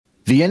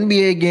The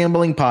NBA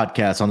Gambling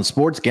Podcast on the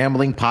Sports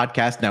Gambling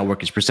Podcast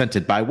Network is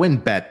presented by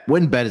WynnBET.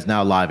 WynnBET is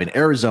now live in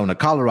Arizona,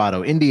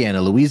 Colorado, Indiana,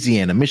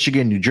 Louisiana,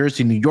 Michigan, New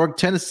Jersey, New York,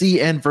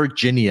 Tennessee, and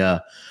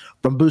Virginia.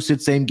 From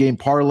boosted same-game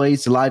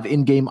parlays to live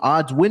in-game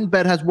odds,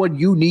 WynnBET has what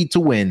you need to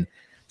win.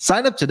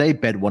 Sign up today,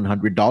 bet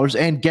 $100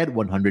 and get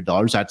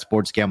 $100 at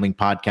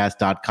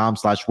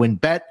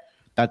sportsgamblingpodcast.com/WynnBET.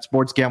 That's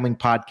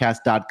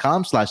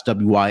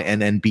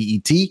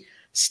sportsgamblingpodcast.com/WYNNBET.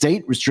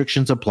 State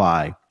restrictions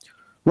apply.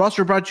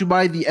 Roster brought to you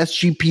by the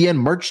SGPN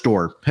merch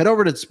store. Head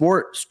over to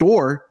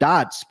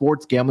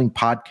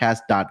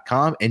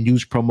store.sportsgamblingpodcast.com and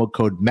use promo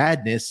code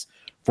MADNESS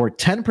for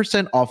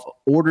 10% off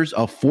orders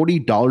of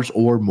 $40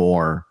 or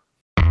more.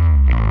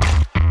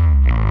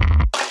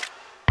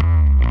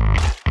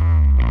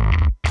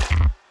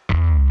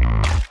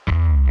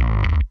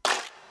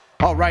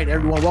 All right,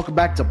 everyone, welcome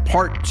back to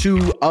part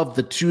 2 of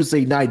the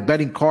Tuesday night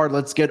betting card.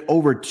 Let's get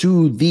over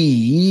to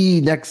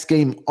the next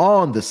game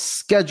on the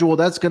schedule.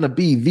 That's going to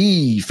be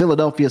the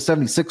Philadelphia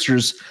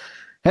 76ers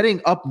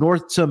heading up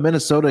north to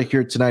Minnesota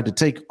here tonight to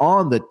take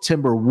on the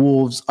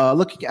Timberwolves.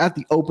 Looking at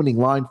the opening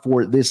line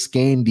for this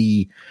game,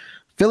 the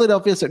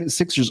Philadelphia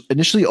 76ers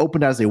initially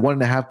opened as a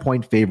 1.5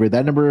 point favorite.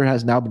 That number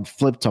has now been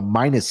flipped to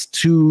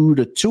 -2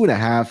 to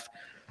 2.5.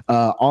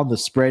 On the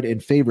spread in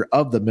favor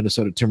of the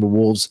Minnesota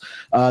Timberwolves.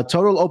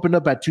 Total opened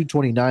up at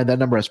 229. That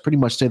number has pretty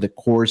much stayed the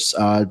course.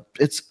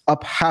 It's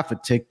up half a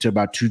tick to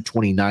about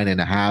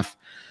 229.5.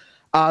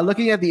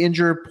 Looking at the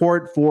injury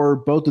report for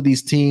both of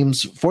these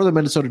teams, for the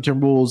Minnesota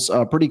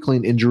Timberwolves, pretty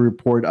clean injury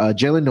report.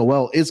 Jalen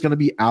Noel is going to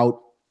be out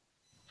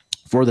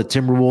for the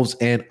Timberwolves,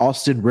 and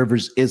Austin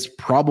Rivers is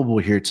probable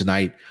here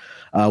tonight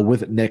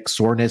with neck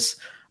soreness.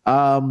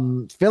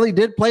 Philly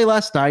did play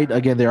last night.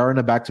 Again, they are in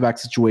a back-to-back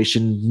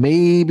situation.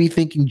 Maybe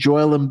thinking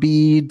Joel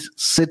Embiid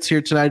sits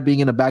here tonight being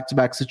in a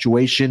back-to-back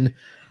situation.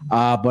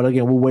 But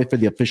again, we'll wait for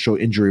the official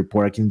injury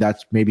report. I think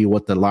that's maybe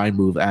what the line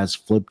move has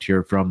flipped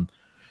here from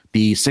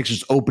the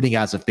Sixers opening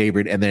as a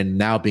favorite and then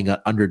now being an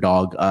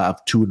underdog of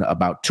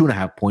about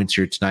 2.5 points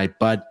here tonight.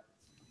 But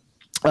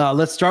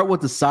let's start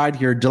with the side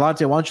here.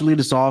 Delonte, why don't you lead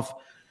us off?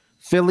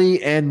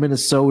 Philly and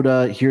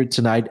Minnesota here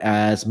tonight,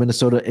 as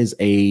Minnesota is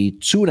a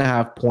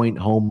 2.5 point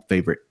home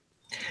favorite.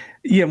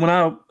 Yeah, when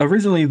I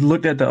originally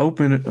looked at the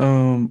open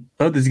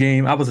of this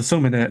game, I was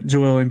assuming that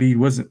Joel Embiid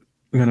wasn't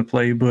going to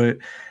play, but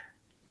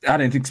I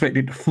didn't expect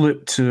it to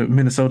flip to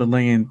Minnesota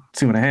laying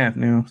 2.5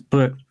 now.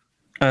 But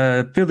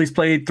Philly's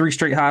played 3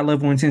 straight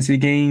high-level intensity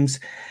games.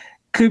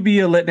 Could be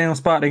a letdown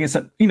spot against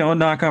a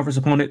non-conference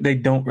opponent.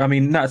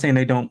 Not saying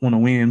they don't want to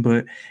win,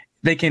 but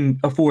they can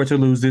afford to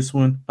lose this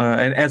one.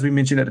 And as we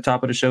mentioned at the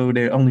top of the show,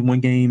 they're only one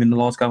game in the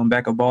loss column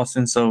back of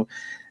Boston. So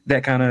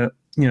that kind of,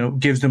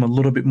 gives them a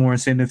little bit more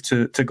incentive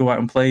to go out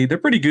and play. They're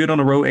pretty good on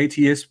the road.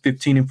 ATS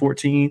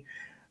 15-14.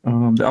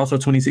 They're also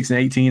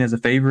 26-18 as a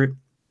favorite.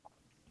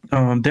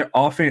 Their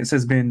offense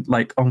has been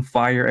like on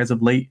fire as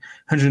of late,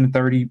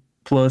 130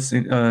 plus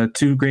in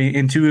two of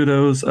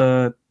those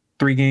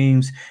 3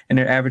 games, and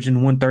they're averaging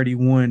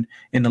 131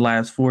 in the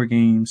last 4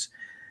 games.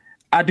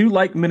 I do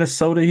like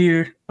Minnesota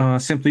here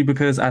simply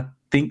because I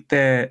think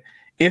that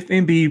if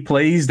Embiid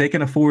plays, they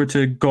can afford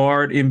to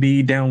guard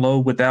Embiid down low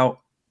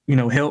without,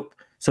 help.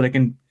 So they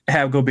can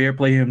have Gobert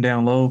play him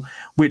down low,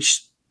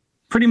 which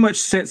pretty much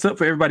sets up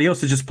for everybody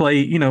else to just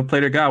play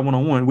their guy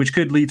one-on-one, which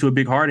could lead to a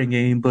big Harden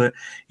game. But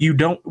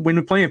when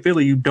you're playing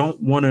Philly, you don't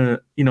want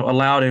to,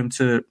 allow them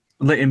to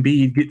let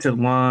Embiid get to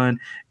the line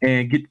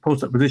and get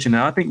post-up position.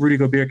 Now, I think Rudy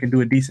Gobert can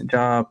do a decent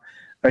job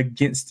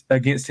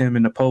against him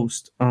in the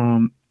post.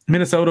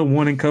 Minnesota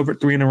won and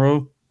covered 3 in a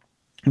row.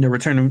 They're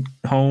returning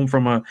home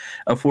from a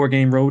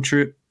 4-game road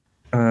trip.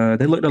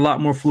 They looked a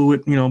lot more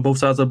fluid, on both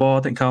sides of the ball.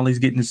 I think Conley's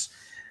getting his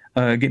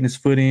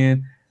foot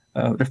in.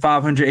 They're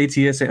 500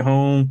 ATS at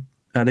home.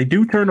 They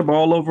do turn the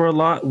ball over a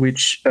lot,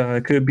 which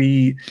could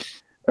be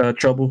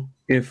trouble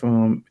if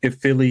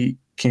Philly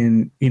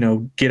can,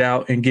 get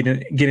out and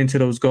get into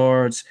those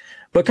guards.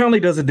 But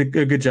Conley does a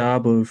good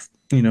job of,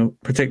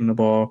 protecting the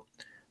ball.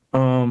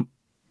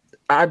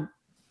 I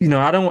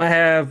don't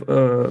have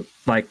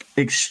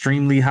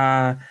extremely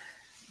high,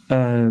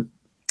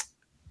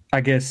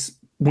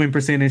 win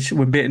percentage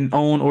when betting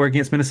on or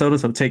against Minnesota.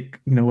 So take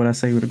what I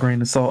say with a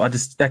grain of salt. I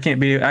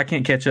can't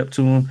catch up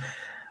to them,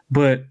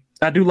 but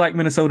I do like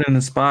Minnesota in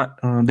the spot.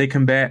 They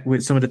combat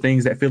with some of the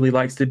things that Philly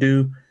likes to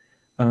do.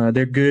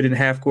 They're good in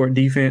half court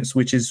defense,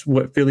 which is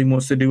what Philly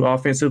wants to do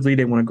offensively.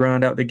 They want to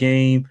grind out the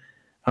game.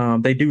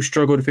 They do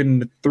struggle defending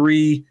the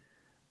 3,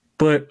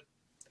 but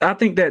I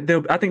think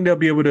they'll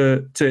be able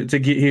to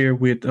get here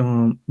with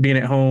being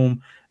at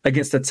home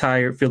against a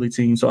tired Philly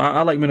team. So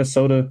I like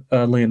Minnesota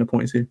laying the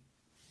points here.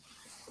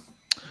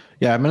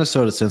 Yeah,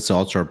 Minnesota since the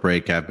All-Star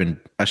break have been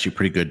actually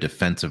pretty good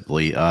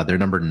defensively. They're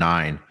number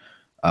 9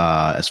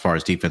 as far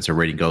as defensive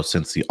rating goes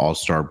since the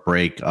All-Star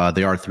break.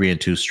 They are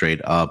 3-2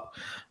 straight up.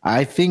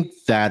 I think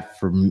that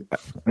I'm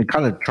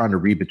kind of trying to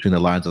read between the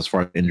lines as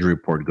far as injury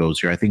report goes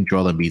here. I think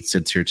Joel Embiid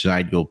sits here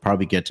tonight. You'll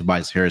probably get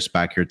Tobias Harris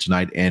back here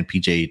tonight and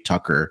PJ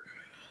Tucker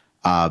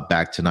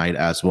back tonight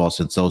as well,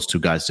 since those 2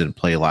 guys didn't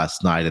play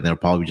last night, and they'll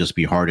probably just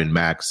be Harden,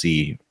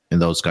 Maxey, in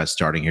those guys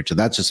starting here. So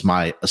that's just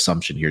my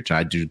assumption here tonight.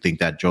 I do think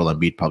that Joel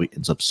Embiid probably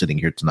ends up sitting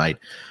here tonight.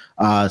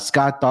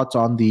 Scott, thoughts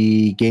on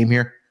the game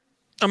here?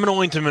 I'm going to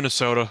lean to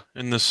Minnesota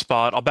in this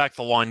spot. I'll back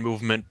the line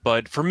movement,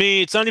 but for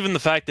me, it's not even the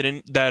fact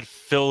that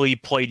Philly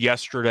played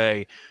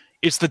yesterday.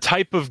 It's the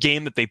type of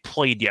game that they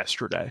played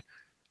yesterday.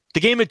 The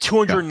game had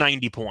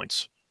 290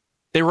 points.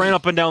 They ran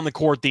up and down the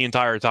court the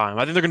entire time.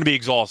 I think they're going to be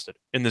exhausted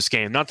in this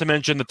game. Not to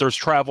mention that there's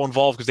travel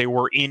involved because they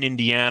were in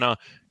Indiana.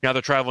 Now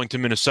they're traveling to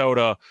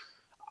Minnesota.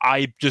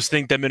 I just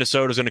think that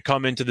Minnesota is going to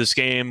come into this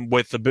game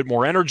with a bit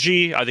more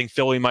energy. I think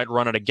Philly might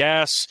run out of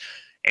gas.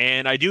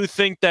 And I do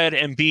think that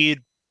Embiid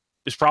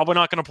is probably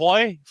not going to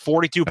play.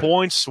 42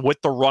 points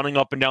with the running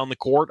up and down the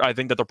court. I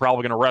think that they're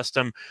probably going to rest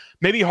him.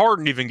 Maybe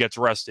Harden even gets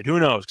rested. Who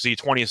knows? Because he had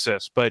 20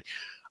 assists. But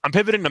I'm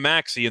pivoting to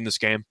Maxey in this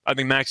game. I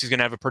think Maxey's going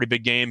to have a pretty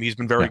big game. He's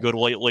been very good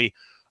lately.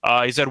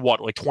 He's had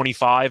like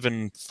 25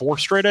 and 4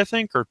 straight, I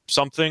think, or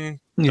something.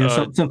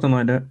 Yeah, something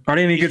like that. Are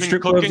there any good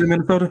strip clubs in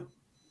Minnesota?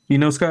 You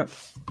know, Scott?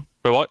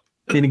 Wait, what?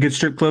 Any good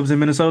strip clubs in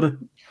Minnesota?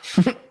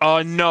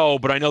 No,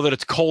 but I know that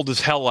it's cold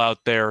as hell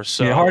out there.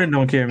 So yeah, Harden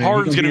don't care, man.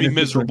 Harden's going to be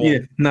miserable. Yeah,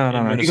 no.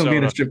 He's going to be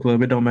in a strip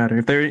club. It don't matter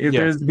if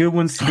there's good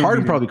ones.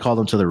 Harden probably called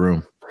him to the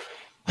room.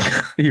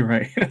 You're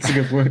right. That's a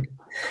good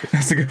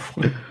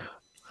point.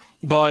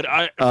 But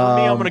for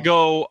me, I'm going to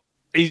go.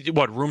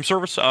 What, room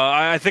service?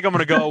 I think I'm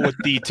going to go with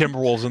the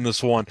Timberwolves in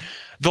this one.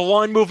 The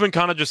line movement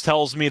kind of just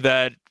tells me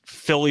that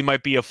Philly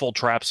might be a full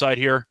trap side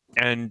here.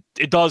 And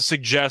it does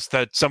suggest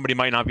that somebody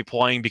might not be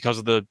playing because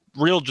of the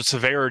real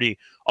severity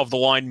of the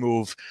line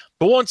move.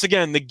 But once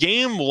again, the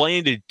game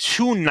landed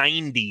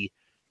 290,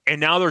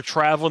 and now they're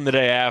traveling the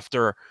day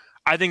after.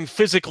 I think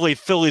physically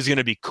Philly's going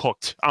to be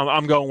cooked.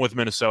 I'm going with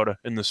Minnesota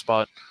in this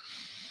spot.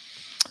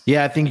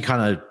 Yeah, I think you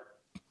kind of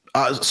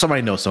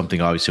somebody knows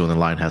something, obviously, when the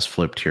line has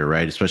flipped here,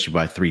 right? Especially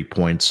by 3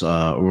 points. We're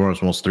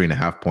almost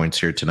 3.5 points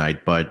here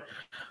tonight. But,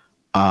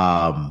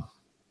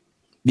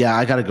 yeah,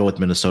 I got to go with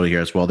Minnesota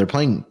here as well. They're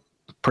playing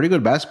pretty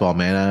good basketball,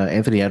 man.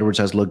 Anthony Edwards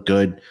has looked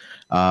good.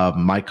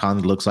 Mike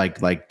Conley looks like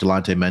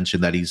Delonte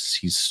mentioned, that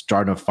he's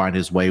starting to find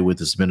his way with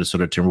this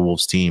Minnesota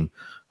Timberwolves team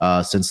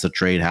since the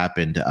trade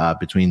happened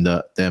between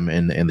them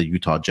and the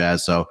Utah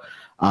Jazz. So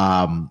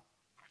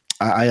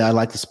I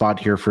like the spot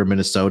here for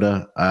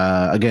Minnesota.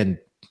 Again,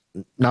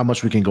 not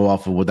much we can go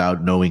off of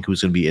without knowing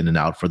who's going to be in and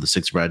out for the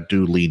Sixers. But I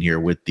do lean here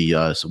with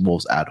the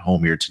Wolves at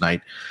home here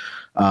tonight.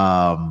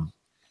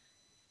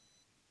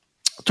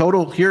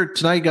 Total here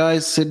tonight,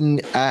 guys, sitting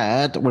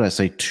at, what did I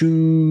say,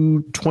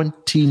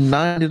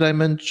 229, did I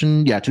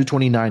mention? Yeah,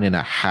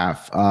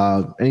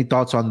 229.5. Any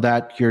thoughts on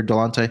that here,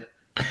 Delonte?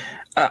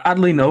 I'd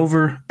lean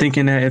over,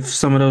 thinking that if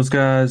some of those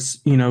guys,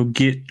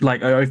 get,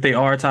 if they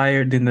are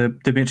tired, then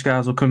the bench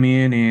guys will come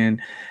in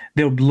and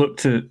they'll look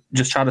to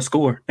just try to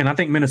score. And I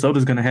think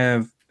Minnesota's going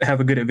to have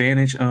a good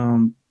advantage.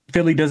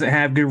 Philly doesn't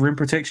have good rim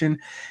protection.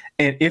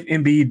 And if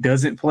Embiid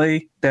doesn't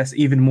play, that's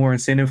even more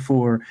incentive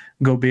for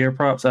Gobert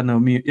props. I know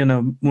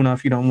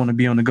Munaf, you don't want to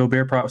be on the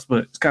Gobert props,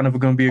 but it's kind of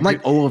going to be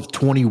like 0 of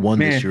 21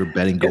 this year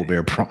betting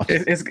Gobert props.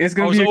 It's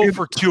going to be 0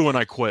 for 2 and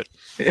I quit.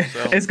 So.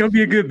 It's going to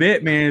be a good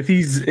bet, man. If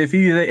he's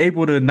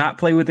able to not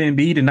play with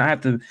Embiid and not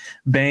have to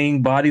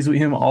bang bodies with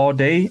him all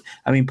day.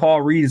 I mean,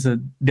 Paul Reed is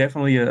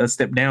definitely a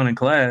step down in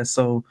class,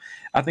 so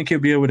I think he'll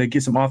be able to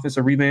get some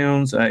offensive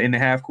rebounds in the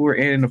half court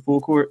and in the full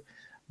court.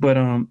 But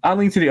I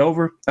lean to the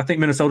over. I think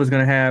Minnesota's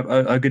going to have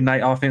a good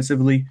night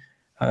offensively.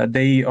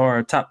 They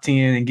are top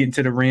 10 and getting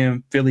to the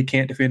rim. Philly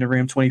can't defend the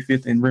rim,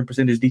 25th in rim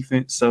percentage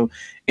defense. So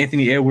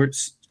Anthony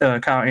Edwards,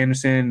 Kyle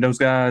Anderson, those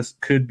guys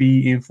could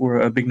be in for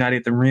a big night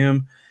at the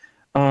rim.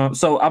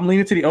 So I'm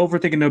leaning to the over,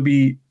 thinking there'll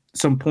be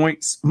some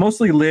points,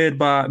 mostly led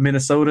by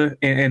Minnesota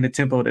and the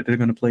tempo that they're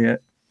going to play at.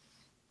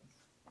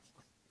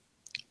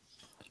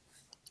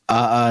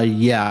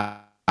 Yeah,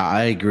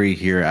 I agree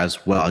here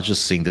as well. I was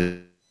just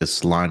seeing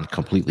this line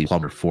completely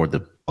plummeted for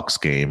the Bucks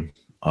game.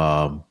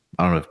 I don't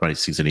know if anybody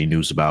sees any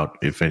news about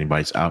if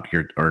anybody's out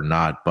here or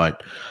not,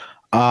 but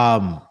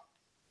yeah,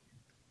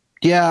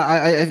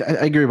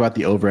 I agree about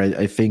the over.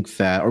 I think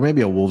that, or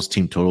maybe a Wolves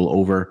team total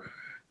over.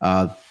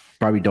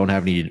 Probably don't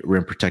have any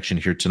rim protection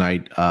here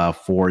tonight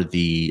for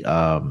the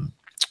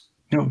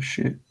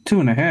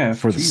 2.5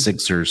 for the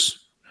Sixers.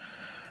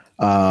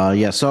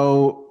 Yeah,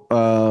 so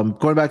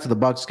going back to the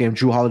Bucks game,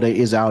 Jrue Holiday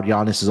is out.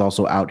 Giannis is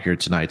also out here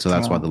tonight, so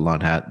that's why the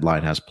line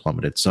has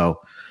plummeted. So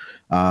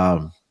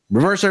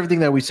reverse everything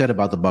that we said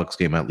about the Bucks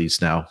game, at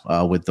least now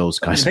with those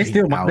guys. They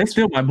still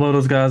might blow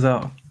those guys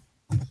out.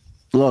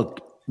 Look,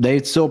 they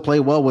still play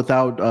well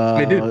without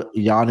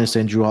Giannis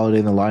and Jrue Holiday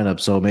in the lineup.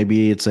 So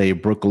maybe it's a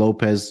Brook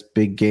Lopez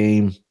big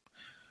game.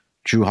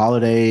 Jrue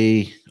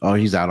Holiday,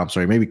 he's out. I'm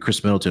sorry. Maybe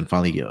Chris Middleton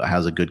finally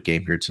has a good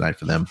game here tonight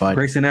for them. But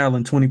Grayson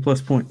Allen,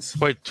 20+ points.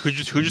 Wait, who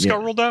just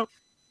got ruled out?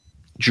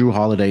 Jrue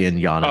Holiday and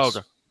Giannis. Oh, okay.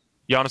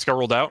 Giannis got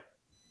ruled out?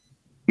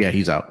 Yeah,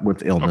 he's out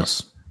with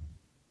illness.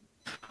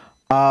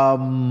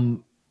 Okay.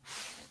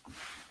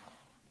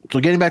 So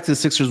getting back to the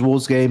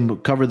Sixers-Wolves game,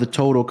 cover the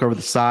total, cover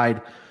the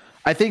side.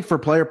 I think for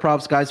player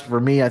props, guys,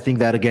 for me, I think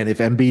that, again, if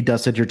Embiid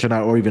does sit here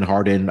tonight or even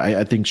Harden,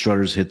 I think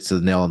Schroeder's hits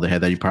the nail on the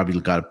head that you probably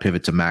got to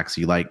pivot to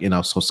Maxey.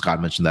 So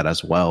Scott mentioned that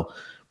as well,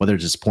 whether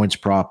it's his points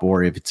prop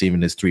or if it's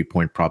even his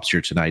 3-point props here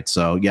tonight.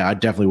 So, yeah, I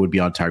definitely would be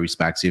on Tyrese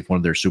Maxey if one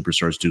of their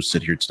superstars do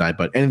sit here tonight.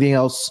 But anything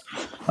else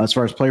as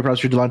far as player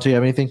props here, Delonte, you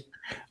have anything?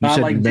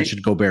 You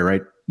mentioned Gobert,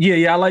 right?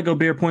 Yeah, I like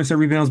Gobert points and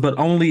rebounds, but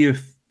only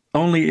if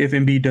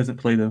Embiid doesn't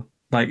play, though.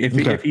 Like if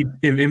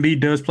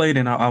Embiid does play,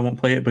 then I won't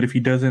play it. But if he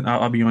doesn't,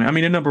 I'll be on it. I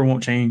mean, the number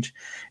won't change;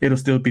 it'll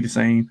still be the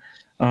same.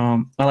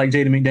 I like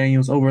Jaden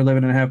McDaniels over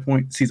 11.5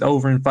 points. He's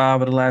over in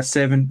 5 of the last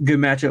 7. Good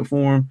matchup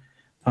for him.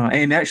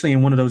 And actually,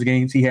 in one of those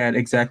games, he had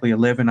exactly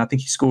 11. I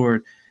think he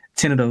scored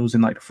 10 of those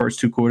in like the first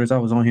 2 quarters. I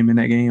was on him in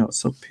that game. I was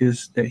so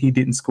pissed that he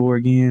didn't score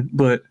again.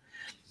 But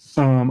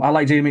I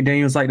like Jaden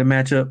McDaniels, like the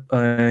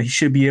matchup. He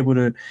should be able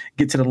to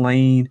get to the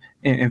lane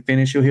and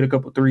finish. He'll hit a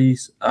couple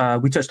threes.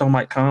 We touched on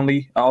Mike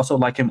Conley. I also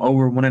like him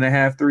over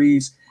 1.5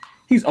 threes.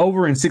 He's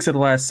over in 6 of the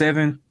last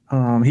 7.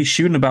 He's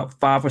shooting about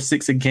 5 or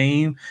 6 a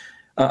game.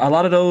 A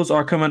lot of those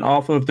are coming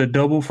off of the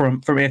double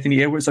from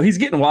Anthony Edwards. So he's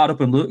getting wide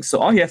open looks. So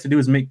all he has to do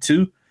is make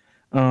 2.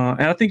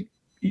 And I think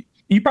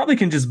you probably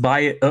can just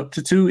buy it up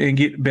to 2 and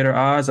get better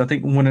odds. I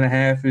think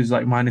 1.5 is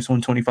like minus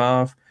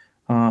 125.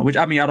 Which,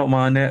 I mean, I don't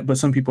mind that, but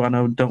some people I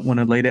know don't want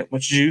to lay that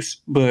much juice.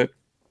 But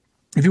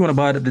if you want to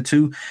buy it up to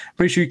 2,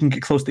 pretty sure you can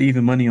get close to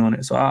even money on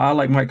it. So I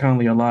like Mike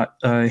Conley a lot,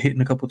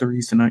 hitting a couple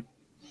threes tonight.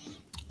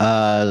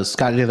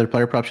 Scott, any other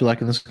player props you like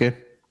in this game?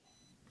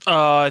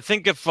 I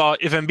think if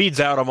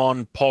Embiid's out, I'm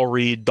on Paul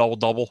Reed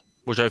double-double,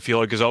 which I feel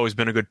like has always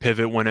been a good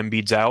pivot when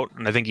Embiid's out,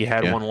 and I think he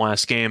had one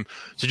last game.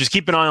 So just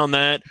keep an eye on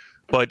that.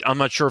 But I'm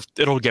not sure if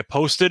it'll get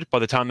posted by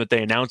the time that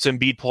they announce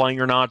Embiid playing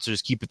or not, so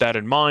just keep that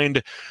in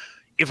mind.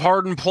 If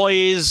Harden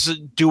plays,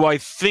 do I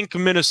think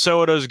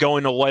Minnesota is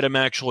going to let him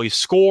actually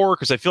score?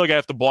 Because I feel like I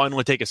have to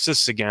blindly take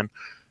assists again.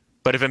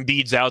 But if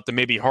Embiid's out, then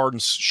maybe Harden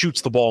shoots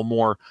the ball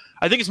more.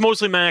 I think it's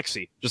mostly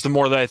Maxey, just the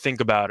more that I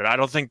think about it. I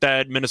don't think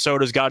that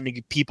Minnesota's got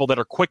any people that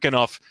are quick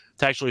enough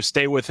to actually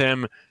stay with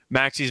him.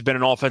 Maxey's been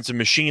an offensive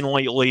machine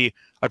lately.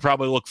 I'd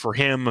probably look for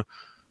him.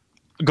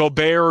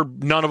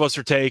 Gobert, none of us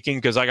are taking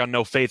because I got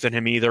no faith in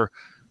him either.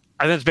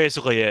 I think that's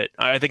basically it.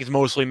 I think it's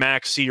mostly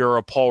Maxey or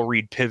a Paul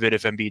Reed pivot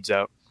if Embiid's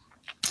out.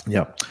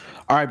 Yeah.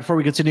 All right. Before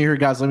we continue here,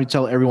 guys, let me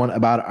tell everyone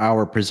about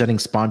our presenting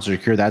sponsor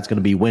here. That's going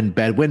to be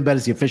WynnBET. WynnBET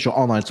is the official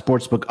online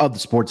sportsbook of the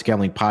Sports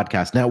Gambling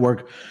Podcast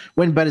Network.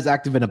 WynnBET is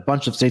active in a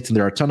bunch of states, and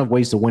there are a ton of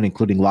ways to win,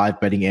 including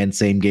live betting and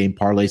same-game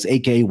parlays,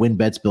 aka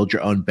WynnBET's Build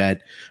Your Own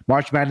Bet.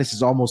 March Madness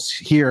is almost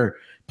here.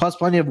 Plus,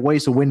 plenty of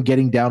ways to win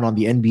getting down on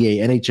the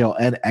NBA, NHL,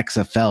 and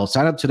XFL.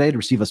 Sign up today to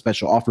receive a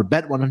special offer.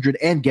 Bet 100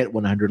 and get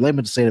 100.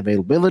 Limited state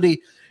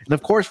availability. And,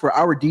 of course, for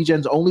our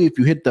DGens, only if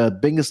you hit the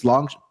biggest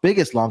long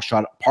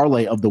shot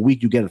parlay of the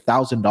week, you get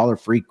 $1,000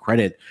 free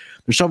credit.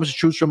 There's so much to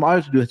choose from. All you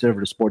have to do is head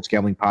over to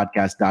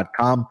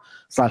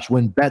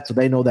sportsgamblingpodcast.com/WynnBET so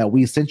they know that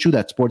we sent you.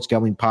 That's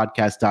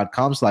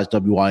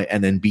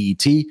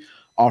sportsgamblingpodcast.com/WYNNBET.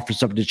 Offer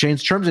subject to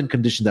change. Terms and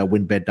conditions at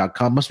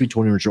wynnbet.com. Must be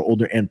 20 years or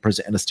older and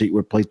present in a state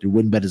where playthrough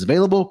WynnBET is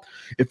available.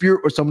 If you're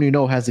or someone you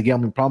know has a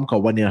gambling problem,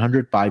 call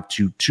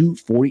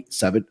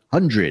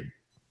 1-800-522-4700.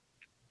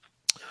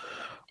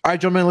 All right,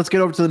 gentlemen, let's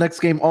get over to the next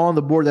game on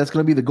the board. That's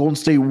going to be the Golden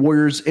State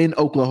Warriors in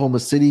Oklahoma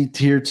City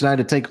here tonight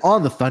to take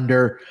on the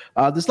Thunder.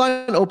 This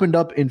line opened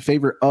up in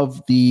favor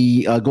of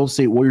the Golden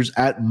State Warriors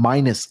at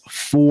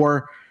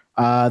 -4.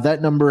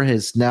 That number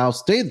has now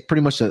stayed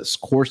pretty much its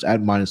course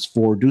at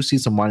 -4. Do see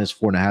some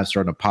 -4.5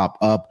 starting to pop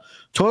up.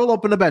 Total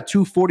opened up at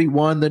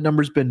 241. That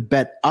number's been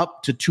bet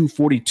up to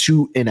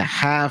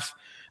 242.5.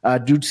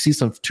 Do see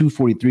some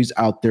 243s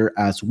out there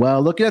as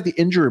well. Looking at the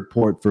injury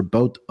report for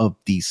both of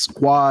these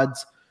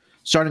squads.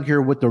 Starting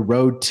here with the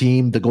road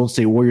team, the Golden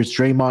State Warriors,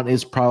 Draymond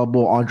is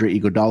probable. Andre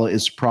Iguodala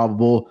is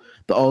probable.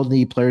 The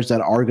only players that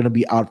are going to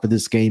be out for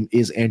this game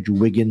is Andrew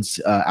Wiggins,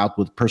 out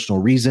with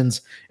personal reasons.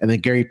 And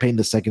then Gary Payton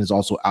II is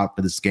also out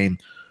for this game.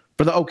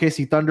 For the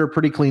OKC Thunder,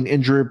 pretty clean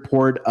injury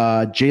report.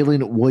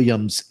 Jalen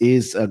Williams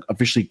is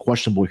officially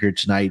questionable here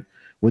tonight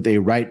with a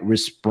right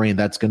wrist sprain.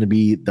 That's going to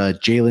be the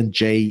Jalen,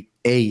 Jalen,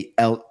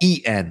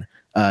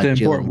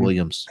 Jalen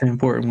Williams. The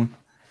important one.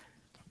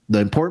 The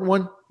important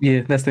one?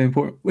 Yeah, that's the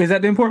important. Is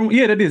that the important one?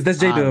 Yeah, that is. That's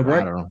J-Dub,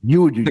 right? I don't know.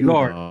 You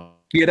guard. Know.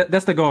 Yeah,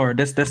 that's the guard.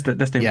 That's the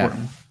important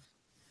one.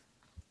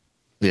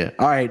 Yeah.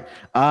 All right.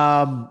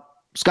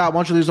 Scott, why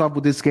don't you lead us off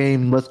with this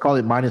game? Let's call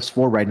it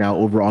 -4 right now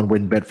over on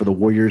WynnBET for the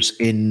Warriors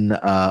in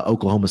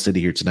Oklahoma City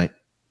here tonight.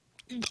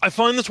 I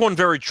find this one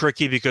very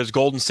tricky because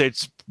Golden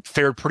State's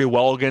fared pretty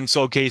well against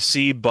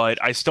OKC,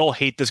 but I still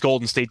hate this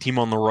Golden State team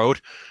on the road.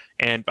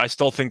 And I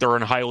still think they're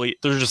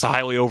just a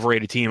highly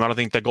overrated team. I don't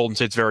think that Golden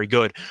State's very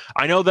good.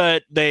 I know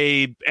that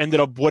they ended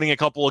up winning a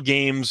couple of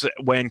games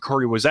when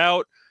Curry was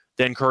out.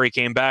 Then Curry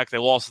came back. They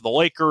lost to the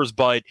Lakers,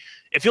 but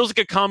it feels like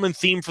a common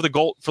theme for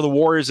the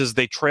Warriors is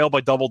they trail by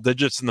double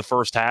digits in the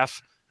first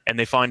half, and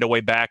they find a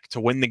way back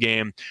to win the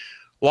game.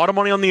 A lot of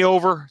money on the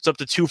over. It's up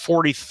to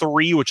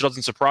 243, which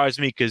doesn't surprise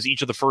me because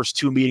each of the first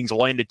 2 meetings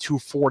landed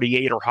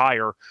 248 or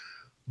higher.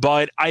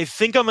 But I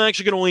think I'm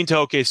actually going to lean to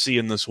OKC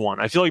in this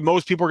one. I feel like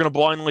most people are going to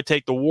blindly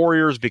take the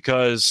Warriors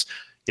because,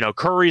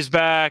 Curry's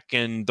back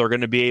and they're going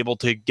to be able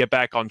to get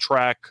back on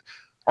track.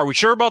 Are we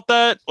sure about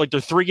that? Like,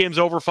 they're 3 games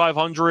over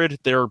 500.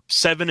 They're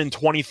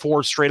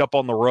 7-24 straight up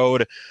on the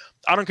road.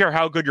 I don't care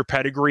how good your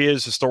pedigree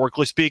is,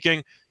 historically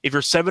speaking. If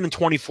you're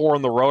 7-24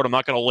 on the road, I'm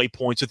not going to lay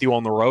points with you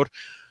on the road.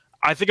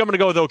 I think I'm going to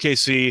go with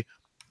OKC.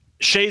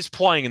 Shai's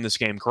playing in this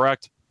game,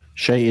 correct?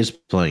 Shai is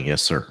playing,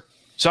 yes, sir.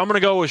 So I'm going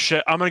to go with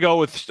Shai. I'm going to go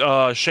with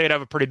Shai to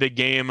have a pretty big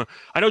game.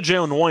 I know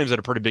Jalen Williams had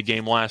a pretty big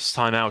game last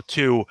time out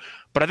too,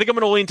 but I think I'm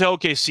going to lean to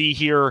OKC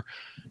here.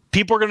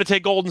 People are going to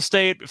take Golden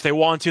State. If they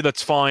want to,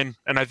 that's fine.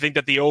 And I think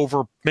that the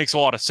over makes a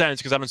lot of sense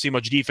because I don't see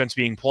much defense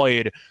being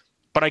played.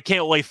 But I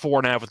can't lay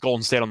 4.5 with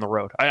Golden State on the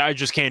road. I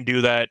just can't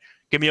do that.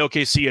 Give me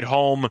OKC at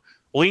home.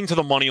 Lean to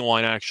the money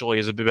line, actually,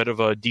 is a bit of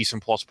a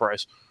decent plus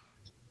price.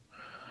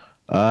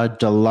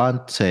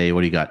 Delonte,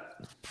 what do you got?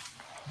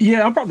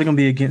 Yeah, I'm probably going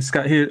to be against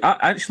Scott here.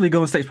 Actually,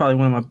 Golden State's probably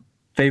one of my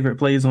favorite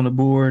plays on the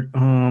board.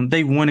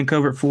 They won and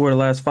covered 4 of the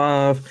last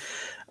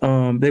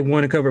 5. They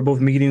won and covered both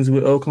meetings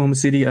with Oklahoma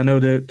City. I know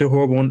they're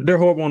horrible. They're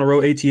horrible on the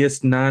road. ATS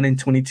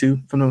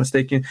 9-22, if I'm not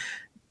mistaken.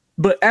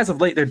 But as of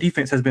late, their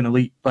defense has been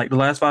elite. Like the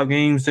last 5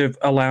 games, they're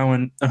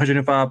allowing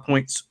 105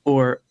 points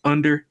or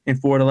under in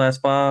 4 of the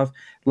last 5.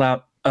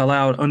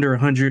 Allowed under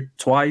 100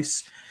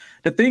 twice.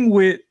 The thing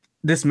with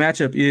this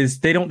matchup is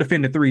they don't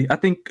defend the 3. I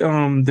think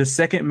the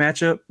second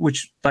matchup,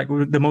 which like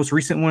the most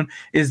recent one,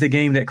 is the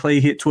game that Clay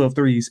hit 12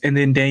 threes and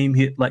then Dame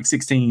hit like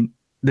 16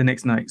 the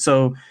next night.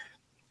 So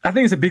I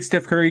think it's a big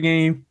Steph Curry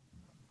game.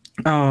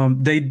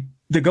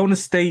 The Golden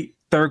State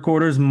third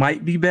quarters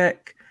might be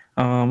back.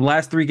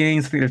 Last 3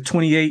 games, I think they're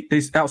 28. They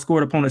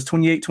outscored opponents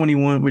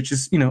 28-21, which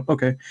is,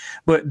 okay.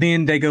 But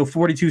then they go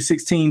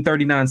 42-16,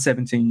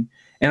 39-17.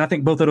 And I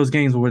think both of those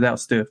games were without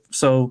Steph.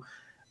 So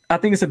I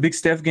think it's a big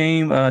Steph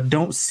game.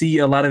 Don't see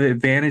a lot of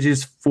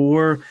advantages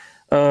for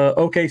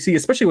OKC,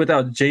 especially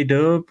without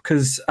J-Dub,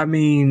 because,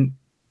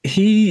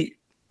 he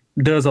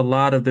does a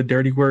lot of the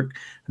dirty work,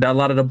 a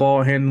lot of the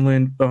ball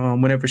handling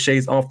whenever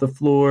Shai's off the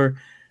floor.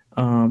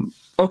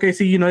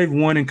 OKC, they've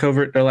won and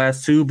covered their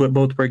last 2, but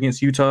both were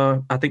against Utah.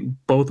 I think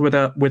both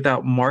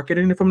without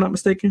marketing, if I'm not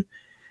mistaken.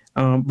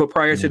 But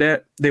prior to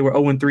that, they were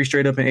 0-3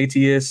 straight up in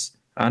ATS.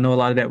 I know a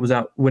lot of that was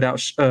without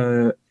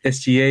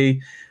SGA.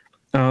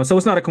 So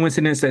it's not a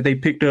coincidence that they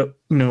picked up,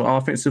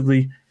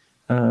 offensively.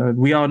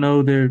 We all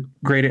know they're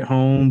great at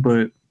home,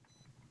 but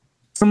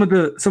some of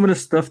the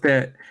stuff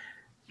that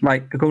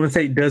like Golden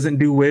State doesn't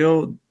do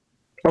well,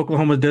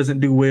 Oklahoma doesn't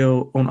do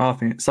well on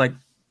offense. Like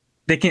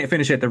they can't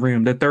finish at the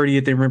rim. They're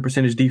 30th in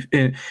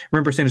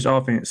rim percentage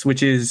offense,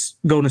 which is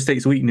Golden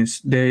State's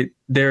weakness. They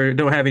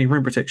don't have any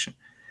rim protection.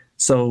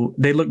 So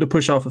they look to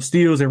push off of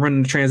steals and run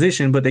in the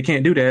transition, but they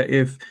can't do that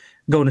if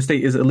Golden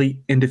State is elite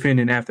in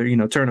defending after,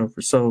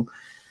 turnovers. So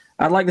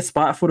I like the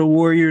spot for the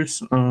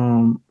Warriors.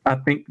 I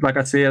think, like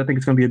I said, I think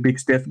it's going to be a big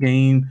Steph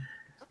game.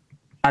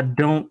 I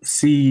don't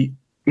see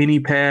any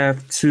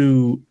path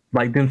to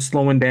like them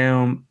slowing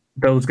down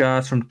those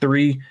guys from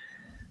 3.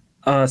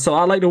 So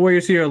I like the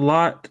Warriors here a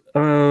lot.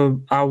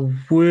 I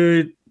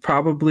would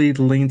probably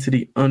lean to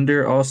the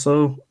under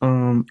also,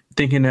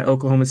 thinking that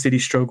Oklahoma City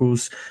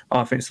struggles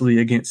offensively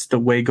against the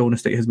way Golden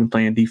State has been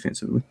playing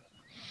defensively.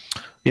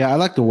 Yeah, I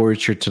like the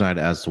Warriors here tonight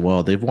as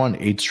well. They've won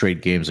 8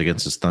 straight games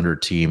against this Thunder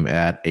team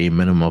at a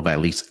minimum of at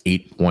least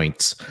 8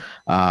 points.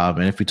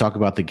 And if we talk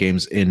about the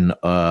games in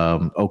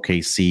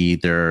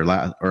OKC,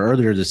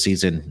 earlier this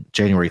season,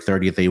 January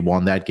 30th, they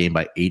won that game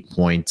by 8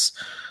 points.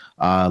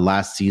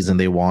 Last season,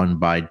 they won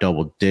by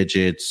double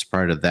digits.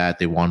 Prior to that,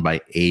 they won by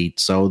 8.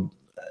 So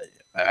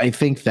I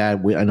think that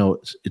I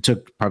know it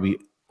took probably.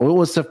 Well,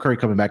 with Steph Curry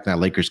coming back in that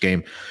Lakers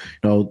game,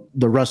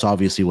 the rust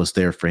obviously was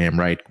there for him,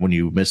 right? When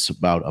you miss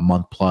about a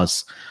month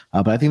plus.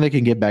 But I think they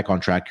can get back on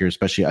track here,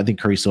 especially I think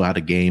Curry still had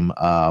a game,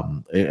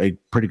 a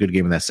pretty good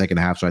game in that second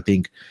half. So I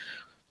think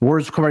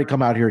Warriors already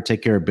come out here and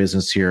take care of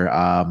business here.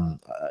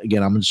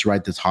 Again, I'm going to just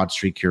write this hot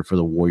streak here for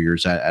the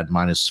Warriors at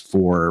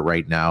 -4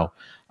 right now.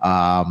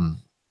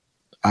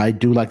 I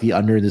do like the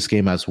under in this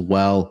game as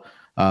well.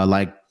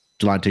 Like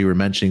Delonte, you were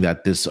mentioning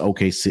that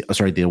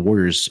the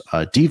Warriors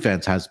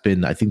defense has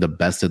been, I think, the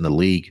best in the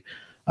league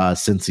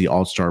since the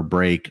All-Star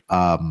break.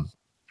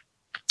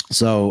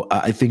 So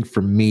I think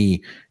for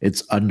me,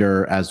 it's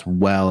under as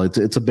well.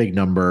 It's a big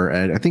number.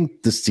 And I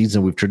think this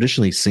season we've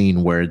traditionally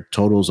seen where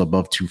totals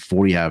above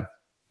 240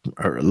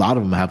 a lot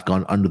of them have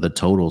gone under the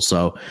total.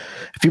 So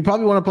if you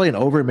probably want to play an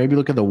over, maybe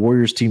look at the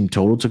Warriors team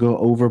total to go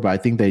over, but I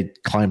think they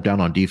climbed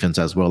down on defense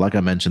as well. Like I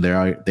mentioned,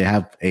 they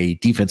have a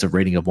defensive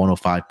rating of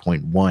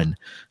 105.1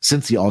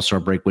 since the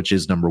All-Star break, which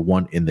is number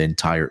 1 in the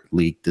entire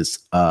league. This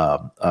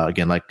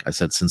again, like I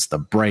said, since the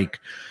break.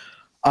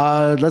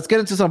 Let's get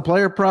into some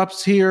player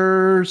props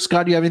here.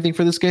 Scott, do you have anything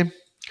for this game?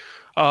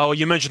 Well,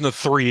 you mentioned the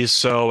threes,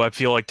 so I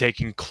feel like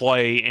taking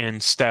Clay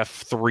and Steph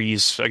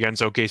threes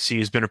against OKC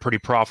has been a pretty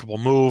profitable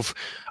move.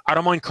 I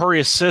don't mind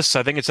Curry assists.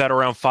 I think it's at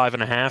around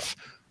 5.5.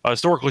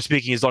 Historically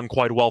speaking, he's done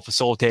quite well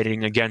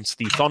facilitating against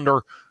the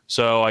Thunder,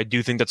 so I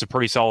do think that's a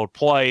pretty solid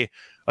play.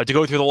 To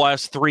go through the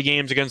last 3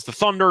 games against the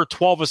Thunder,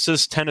 12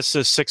 assists, 10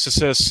 assists, 6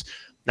 assists.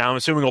 Now, I'm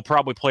assuming he'll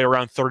probably play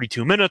around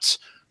 32 minutes,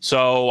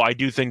 so I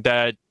do think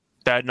that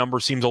that number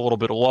seems a little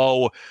bit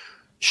low.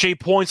 Shea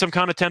points I'm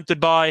kind of tempted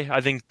by.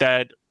 I think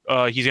that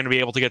he's going to be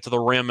able to get to the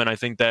rim, and I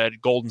think that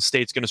Golden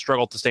State's going to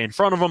struggle to stay in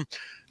front of him.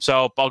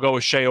 So I'll go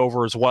with Shea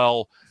over as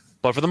well.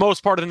 But for the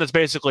most part, I think that's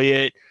basically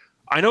it.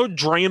 I know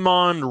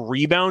Draymond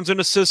rebounds and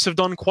assists have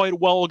done quite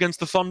well against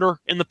the Thunder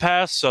in the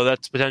past, so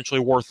that's potentially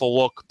worth a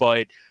look,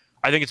 but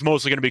I think it's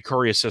mostly going to be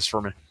Curry assists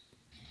for me.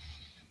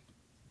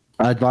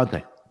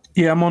 Devontae.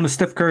 Yeah, I'm on the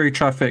Steph Curry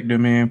trifecta,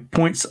 man.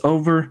 Points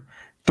over,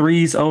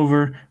 threes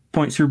over,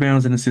 points,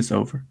 rebounds, and assists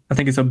over. I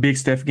think it's a big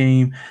Steph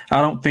game.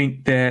 I don't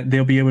think that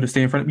they'll be able to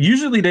stay in front.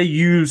 Usually they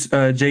use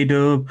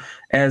J-Dub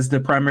as the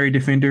primary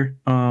defender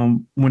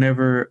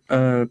whenever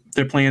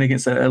they're playing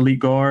against an elite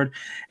guard.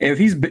 If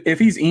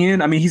he's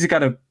in, I mean, he's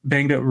got a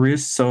banged up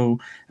wrist, so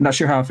I'm not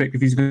sure how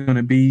effective he's going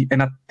to be.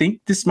 And I think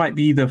this might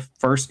be the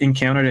first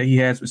encounter that he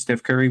has with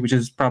Steph Curry, which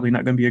is probably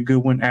not going to be a good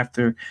one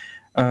after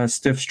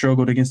Steph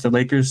struggled against the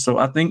Lakers. So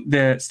I think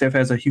that Steph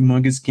has a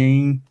humongous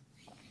game.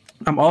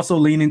 I'm also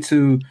leaning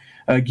to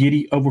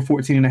Giddey over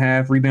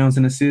 14.5 rebounds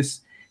and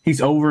assists. He's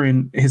over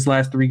in his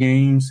last 3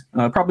 games.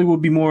 Probably will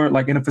be more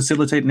like in a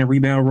facilitating and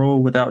rebound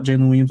role without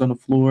Jalen Williams on the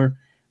floor.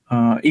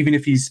 Even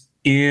if he's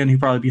in, he'll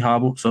probably be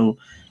hobbled, so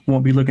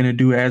won't be looking to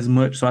do as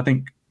much. So I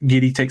think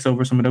Giddey takes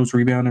over some of those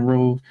rebounding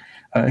roles.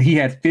 He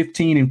had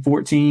 15 and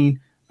 14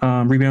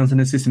 rebounds and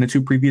assists in the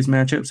 2 previous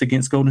matchups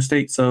against Golden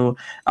State. So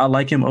I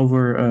like him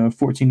over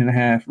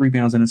 14.5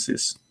 rebounds and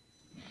assists.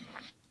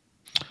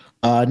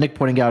 Nick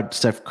pointing out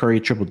Steph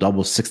Curry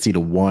triple-double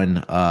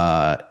 60-1.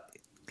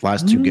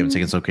 Last 2 games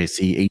against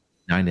OKC, 8,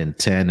 9, and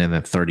 10, and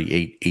then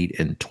 38, 8,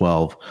 and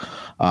 12.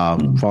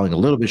 Falling a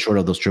little bit short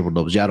of those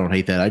triple-doubles. Yeah, I don't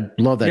hate that. I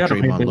love that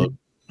Draymond look.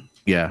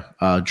 Yeah,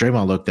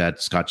 Draymond look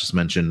that Scott just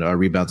mentioned.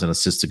 Rebounds and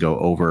assists to go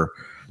over.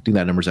 I think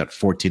that number's at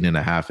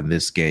 14.5 in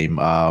this game.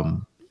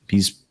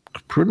 He's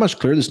pretty much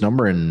cleared this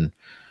number in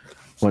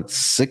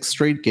 6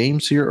 straight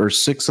games here, or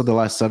 6 of the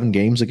last 7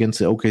 games against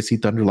the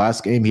OKC Thunder.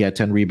 Last game he had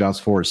 10 rebounds,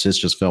 4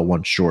 assists, just fell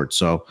 1 short.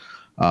 So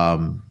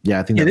yeah,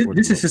 I think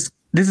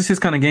this is his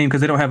kind of game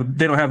because they don't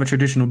have a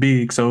traditional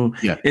big. So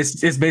yeah,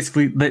 it's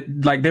basically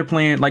like they're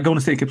playing like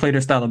Golden State could play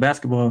their style of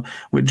basketball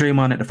with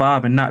Draymond at the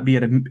 5 and not be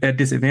at a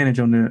disadvantage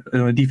on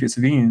the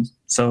defensive ends.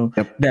 So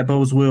that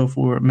bodes well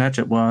for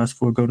matchup wise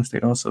for Golden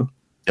State also.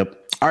 Yep.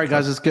 All right,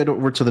 guys, let's get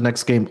over to the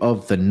next game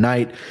of the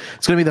night.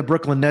 It's going to be the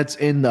Brooklyn Nets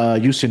in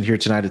Houston here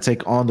tonight to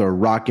take on the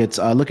Rockets.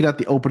 Looking at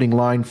the opening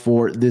line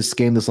for this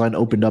game, this line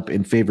opened up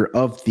in favor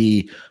of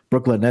the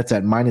Brooklyn Nets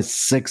at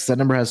 -6. That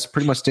number has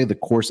pretty much stayed the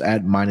course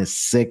at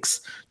 -6.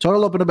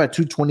 Total opened up at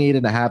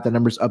 228.5. That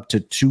number's up to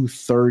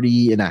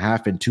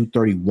 230.5 and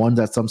 231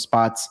 at some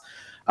spots.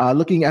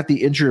 Looking at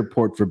the injury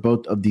report for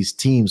both of these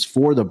teams,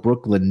 for the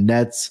Brooklyn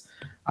Nets,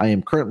 I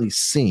am currently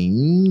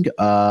seeing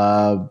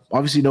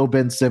obviously no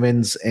Ben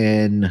Simmons,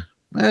 and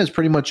that's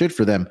pretty much it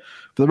for them.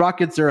 For the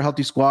Rockets, they're a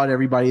healthy squad.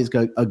 Everybody's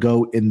got a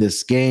go in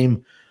this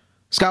game.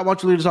 Scott, why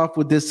don't you lead us off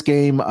with this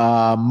game?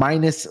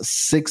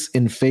 -6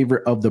 in favor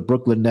of the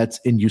Brooklyn Nets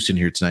in Houston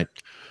here tonight.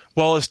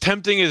 Well, as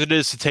tempting as it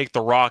is to take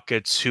the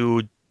Rockets,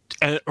 who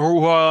had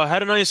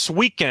a nice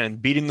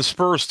weekend beating the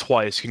Spurs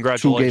twice.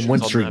 Congratulations. 2-game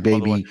win streak,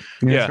 baby.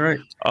 Yeah, that's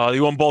right. They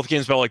won both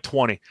games by like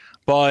 20.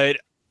 But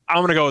I'm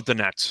going to go with the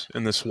Nets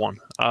in this one.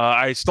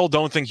 I still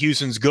don't think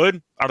Houston's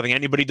good. I don't think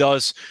anybody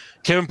does.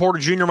 Kevin Porter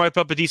Jr. might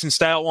put up a decent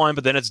stat line,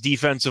 but then it's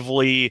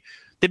defensively.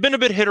 They've been a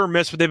bit hit or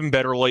miss, but they've been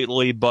better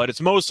lately. But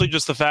it's mostly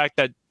just the fact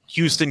that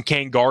Houston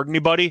can't guard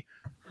anybody.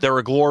 They're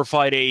a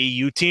glorified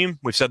AAU team.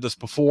 We've said this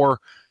before.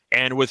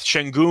 And with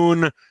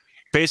Şengün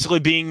basically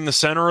being the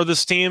center of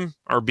this team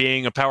or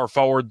being a power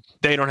forward,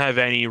 they don't have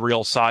any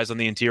real size on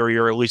the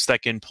interior, at least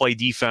that can play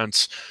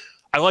defense.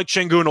 I like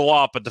Şengün a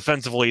lot, but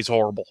defensively he's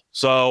horrible.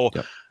 So...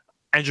 Yep.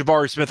 And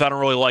Jabari Smith, I don't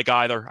really like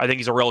either. I think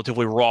he's a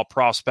relatively raw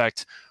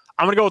prospect.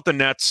 I'm going to go with the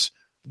Nets.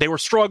 They were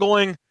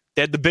struggling.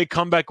 They had the big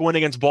comeback win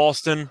against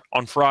Boston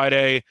on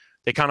Friday.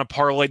 They kind of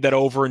parlayed that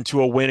over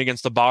into a win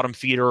against the bottom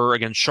feeder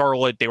against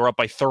Charlotte. They were up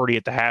by 30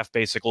 at the half,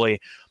 basically.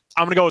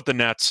 I'm going to go with the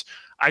Nets.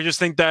 I just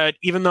think that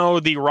even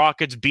though the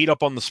Rockets beat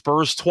up on the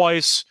Spurs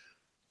twice,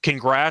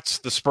 congrats.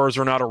 The Spurs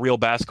are not a real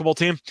basketball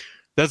team.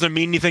 Doesn't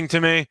mean anything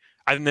to me.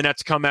 I think the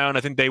Nets come out, and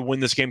I think they win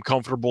this game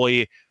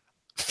comfortably.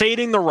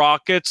 Fading the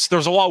Rockets,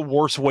 there's a lot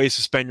worse ways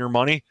to spend your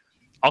money.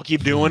 I'll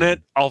keep doing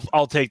it.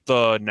 I'll take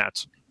the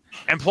Nets.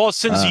 And plus,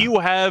 since you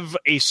have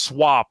a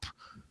swap,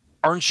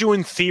 aren't you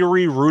in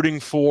theory rooting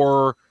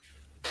for?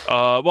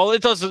 Well,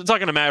 it's not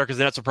going to matter because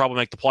the Nets will probably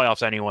make the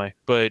playoffs anyway.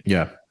 But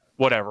yeah,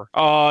 whatever.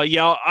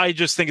 Yeah, I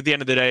just think at the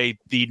end of the day,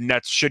 the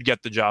Nets should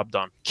get the job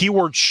done.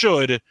 Keyword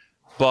should,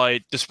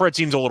 but the spread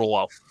seems a little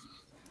low.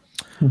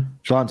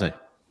 Shalante.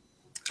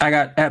 I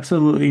got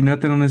absolutely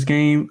nothing on this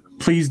game.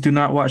 Please do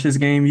not watch this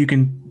game. You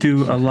can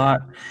do a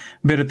lot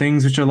better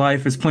things with your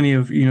life. There's plenty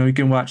of, you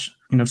can watch,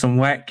 some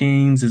WAC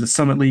games. There's a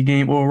Summit League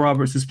game. Oral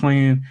Roberts is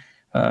playing.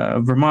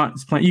 Vermont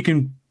is playing. You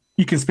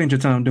can spend your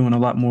time doing a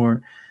lot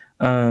more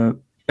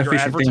You're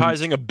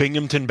advertising a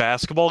Binghamton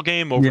basketball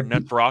game over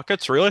Nets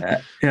Rockets, really?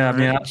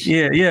 Man.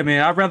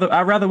 I'd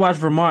rather watch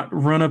Vermont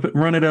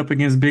run it up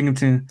against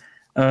Binghamton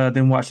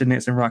than watch the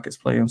Nets and Rockets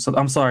play them. So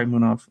I'm sorry,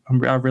 Munaf.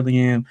 I really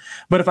am.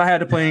 But if I had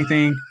to play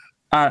anything,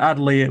 I'd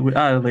lay it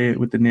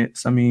with the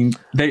Nets. I mean,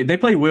 they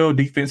play well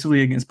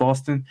defensively against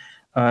Boston.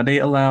 They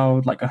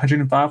allowed like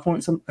 105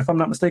 points, if I'm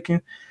not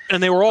mistaken.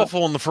 And they were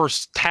awful in the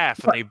first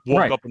half, and they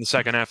woke up in the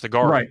second half to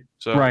guard.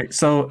 Right.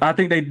 So I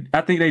think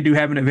they do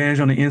have an advantage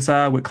on the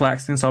inside with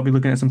Claxton. So I'll be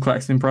looking at some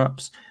Claxton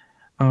props.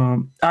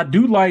 I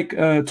do like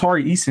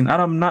Tari Eason.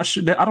 I'm not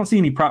sure. I don't see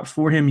any props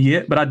for him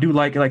yet, but I do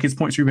like his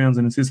points, rebounds,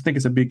 and assists. I think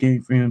it's a big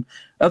game for him.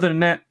 Other than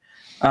that,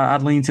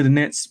 I'd lean to the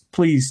Nets.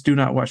 Please do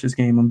not watch this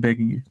game. I'm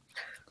begging you.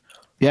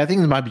 Yeah, I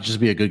think it might just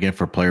be a good game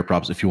for player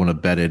props if you want to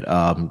bet it.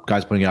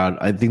 Guys pointing out,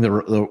 I think the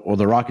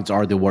Rockets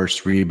are the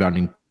worst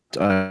rebounding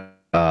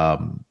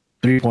 3-point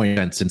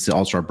defense since the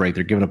All-Star break.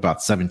 They're giving up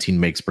about 17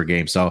 makes per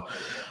game. So I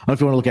don't know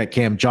if you want to look at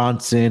Cam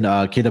Johnson,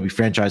 KW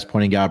Franchise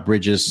pointing out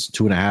Bridges,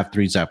 2.5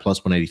 threes at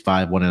plus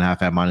 185,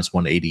 1.5 at minus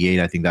 188.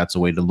 I think that's a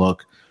way to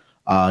look.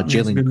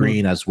 Jalen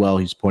Green as well.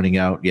 He's pointing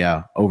out,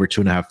 over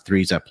 2.5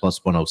 threes at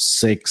plus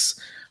 106.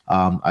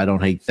 I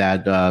don't hate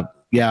that. I'm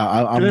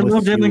do they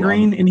love Jalen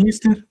Green in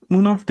Houston?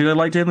 Munaf? Do they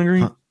like Jalen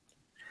Green?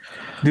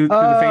 Do the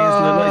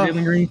fans like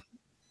Jalen Green?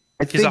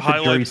 He's a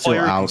highlight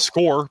player and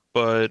score,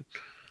 but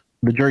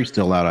the jury's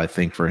still out, I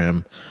think, for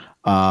him.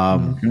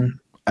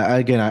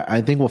 Again,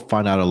 I think we'll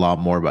find out a lot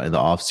more about in the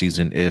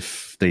offseason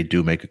if they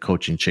do make a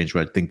coaching change,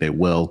 but I think they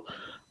will.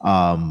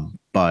 I mean,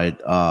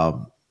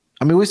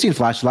 we've seen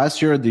flash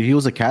last year. He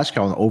was a cash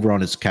cow over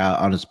on his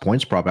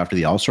points prop after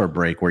the All-Star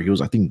break, where he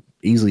was, I think,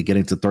 easily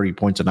getting to 30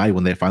 points a night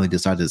when they finally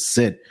decided to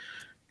sit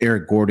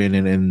Eric Gordon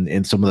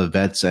and some of the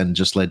vets and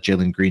just let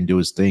Jalen Green do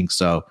his thing.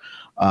 So,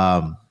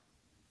 I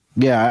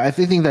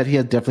think that he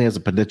definitely has a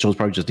potential. He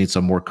probably just needs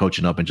some more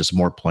coaching up and just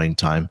more playing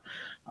time.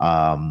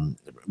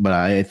 But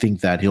I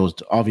think that he'll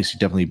obviously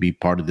definitely be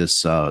part of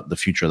this, the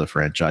future of the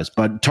franchise.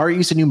 But Tari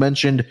Eason, you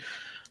mentioned,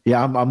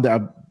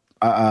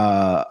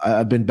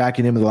 I've been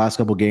backing him in the last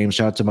couple of games.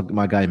 Shout out to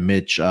my guy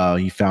Mitch.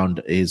 He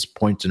found his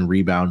points and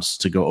rebounds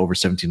to go over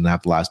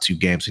 17.5 the last 2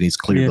 games, and he's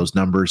cleared those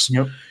numbers.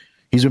 Yep.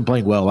 He's been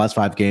playing well. Last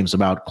 5 games,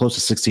 about close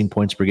to 16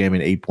 points per game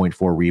and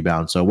 8.4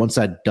 rebounds. So once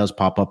that does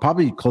pop up,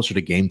 probably closer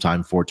to game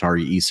time for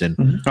Tari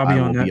Eason,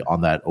 I will be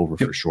on that over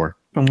for sure.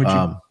 I'm with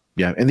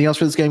you. Anything else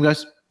for this game,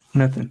 guys?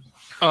 Nothing.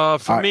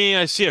 For me,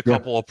 I see a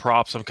couple of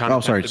props. I'm kind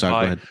of sorry. Go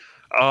ahead.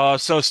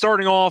 So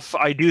starting off,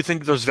 I do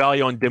think there's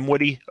value on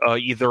Dinwiddie,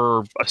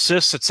 either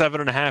assists at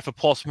 7.5 at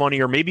plus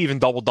money, or maybe even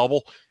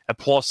double at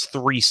plus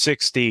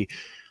 360.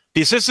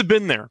 The assists have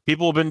been there.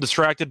 People have been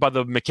distracted by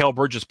the Mikal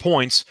Bridges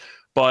points,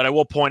 but I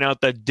will point out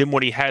that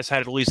Dinwiddie has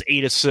had at least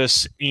 8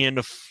 assists in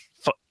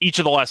each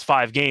of the last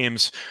 5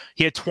 games.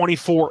 He had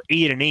 24,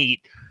 8, and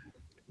 8.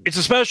 It's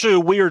especially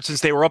weird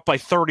since they were up by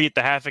 30 at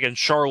the half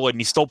against Charlotte,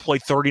 and he still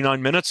played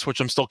 39 minutes, which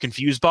I'm still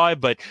confused by.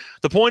 But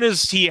the point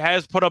is, he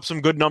has put up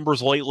some good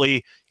numbers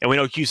lately, and we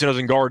know Houston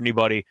doesn't guard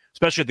anybody,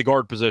 especially at the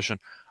guard position.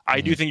 I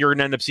do think you're going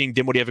to end up seeing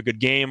Dinwiddie have a good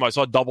game. I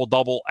saw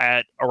double-double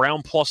at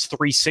around plus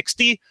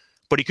 360,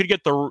 but he could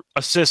get the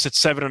assist at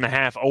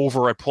 7.5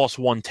 over at plus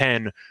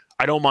 110.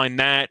 I don't mind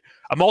that.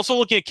 I'm also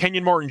looking at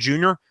Kenyon Martin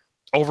Jr.,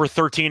 over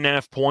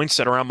 13.5 points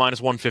at around minus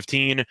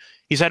 115.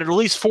 He's had at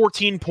least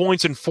 14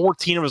 points in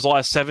 14 of his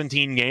last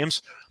 17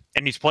 games,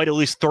 and he's played at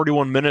least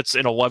 31 minutes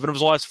in 11 of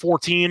his last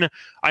 14.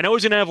 I know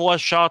he's going to have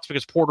less shots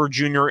because Porter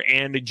Jr.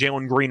 and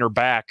Jalen Green are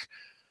back,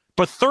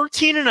 but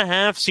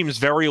 13.5 seems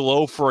very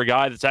low for a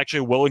guy that's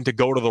actually willing to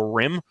go to the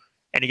rim,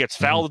 and he gets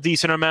fouled a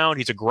decent amount.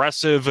 He's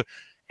aggressive,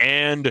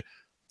 and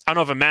I don't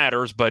know if it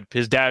matters, but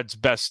his dad's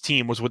best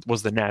team was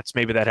the Nets.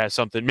 Maybe that has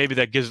something. Maybe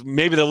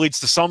that leads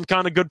to some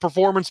kind of good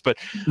performance. But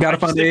gotta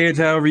find the edge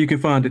however you can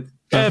find it.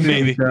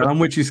 Maybe. I'm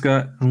with you,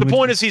 Scott. The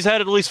point is he's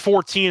had at least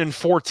 14 and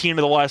 14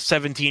 of the last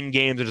 17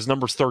 games, and his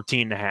number's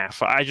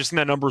 13.5. I just think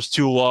that number's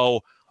too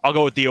low. I'll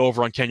go with the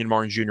over on Kenyon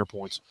Martin Jr.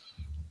 points.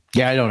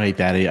 Yeah, I don't hate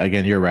that.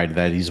 Again, you're right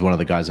that he's one of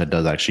the guys that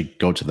does actually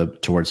go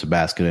towards the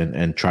basket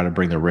and try to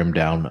bring the rim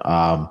down.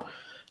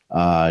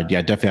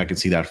 Definitely I can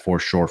see that for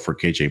sure for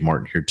KJ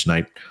Martin here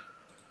tonight.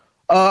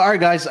 All right,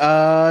 guys.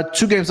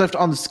 2 games left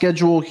on the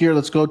schedule here.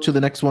 Let's go to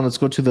the next one. Let's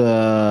go to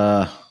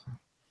the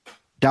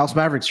Dallas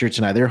Mavericks here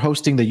tonight. They're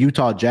hosting the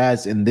Utah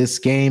Jazz in this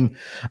game.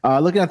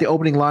 Looking at the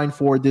opening line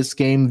for this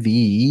game,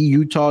 the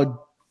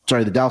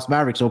Dallas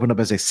Mavericks opened up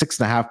as a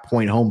 6.5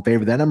 point home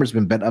favorite. That number's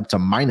been bet up to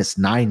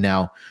 -9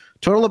 now.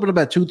 Total up at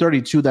about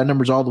 232. That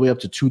number's all the way up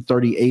to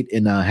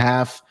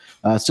 238.5.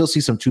 Still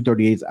see some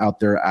 238s out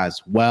there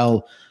as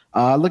well.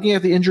 Looking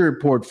at the injury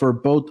report for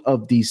both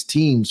of these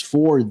teams,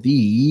 for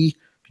the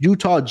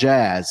Utah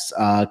Jazz,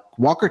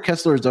 Walker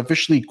Kessler is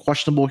officially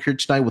questionable here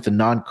tonight with a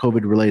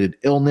non-COVID related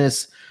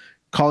illness.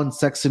 Colin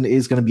Sexton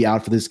is going to be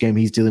out for this game.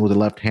 He's dealing with a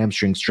left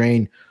hamstring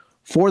strain.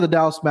 For the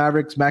Dallas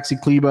Mavericks, Maxi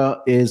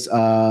Kleber is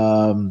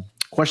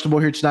questionable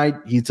here tonight.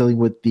 He's dealing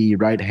with the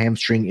right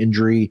hamstring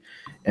injury.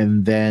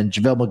 And then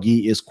JaVale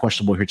McGee is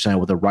questionable here tonight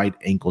with a right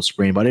ankle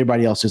sprain. But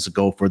everybody else is a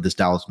go for this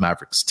Dallas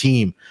Mavericks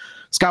team.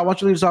 Scott, why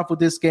don't you lead us off with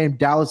this game?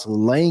 Dallas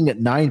laying at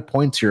 9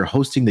 points here,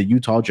 hosting the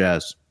Utah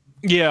Jazz.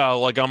 Yeah,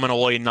 like I'm going to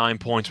lay 9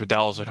 points with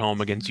Dallas at home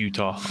against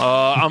Utah.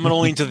 I'm going to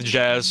lean to the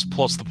Jazz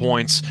plus the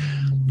points.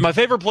 My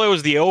favorite play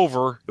was the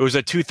over. It was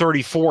at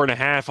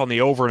 234.5 on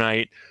the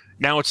overnight.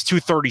 Now it's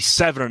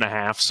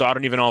 237.5, so I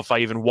don't even know if I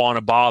even want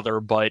to bother,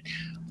 but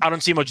I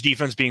don't see much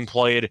defense being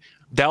played.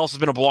 Dallas has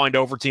been a blind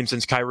over team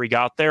since Kyrie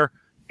got there,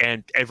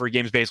 and every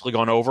game's basically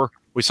gone over.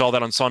 We saw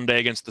that on Sunday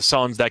against the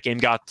Suns. That game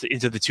got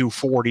into the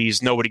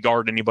 240s. Nobody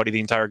guarded anybody the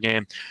entire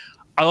game.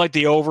 I like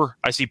the over.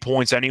 I see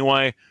points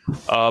anyway,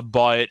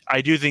 but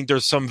I do think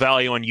there's some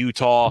value on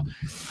Utah.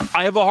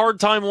 I have a hard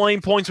time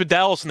laying points with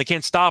Dallas, and they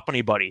can't stop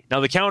anybody. Now,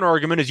 the counter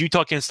argument is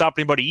Utah can't stop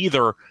anybody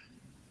either.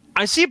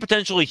 I see a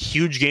potentially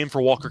huge game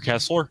for Walker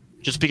Kessler,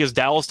 just because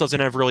Dallas doesn't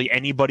have really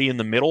anybody in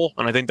the middle,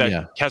 and I think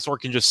that Kessler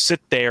can just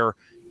sit there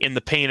in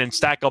the paint and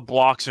stack up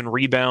blocks and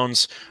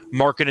rebounds.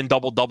 Market and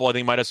double-double, I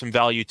think, might have some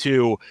value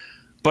too.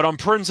 But on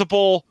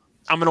principle,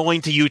 I'm going to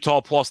lean to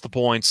Utah plus the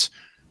points.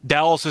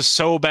 Dallas is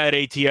so bad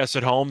ATS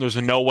at home, there's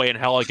no way in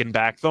hell I can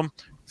back them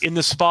in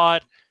the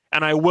spot,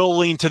 and I will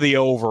lean to the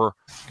over.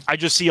 I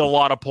just see a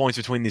lot of points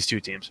between these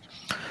two teams.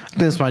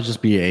 This might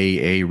just be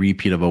a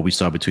repeat of what we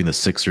saw between the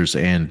Sixers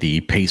and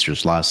the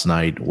Pacers last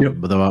night,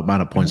 with the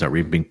amount of points that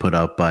were being put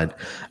up. But,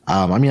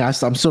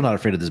 I'm still not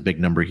afraid of this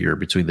big number here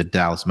between the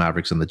Dallas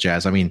Mavericks and the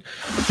Jazz. I mean,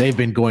 they've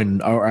been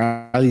going, or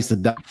at least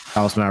the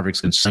Dallas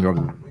Mavericks can send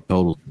over the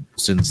total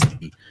since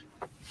the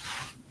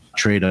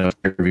trade of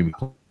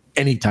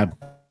any type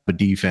of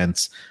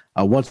defense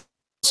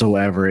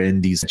whatsoever,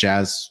 in these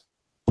Jazz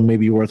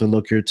maybe worth a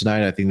look here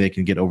tonight. I think they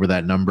can get over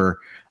that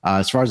number.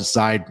 As far as the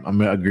side, I'm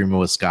in agreement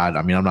with Scott.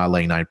 I mean, I'm not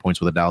laying 9 points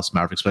with the Dallas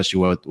Mavericks, especially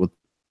with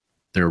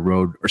their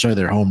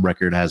their home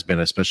record has been,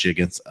 especially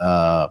against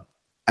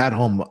at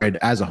home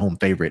as a home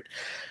favorite.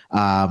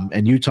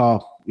 And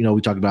Utah, we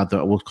talked about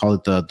we'll call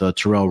it the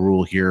Terrell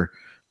rule here.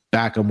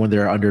 Back them when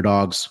they're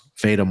underdogs,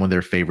 fade them when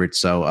they're favorites.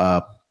 So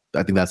I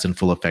think that's in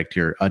full effect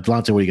here.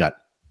 Delonte, what do you got?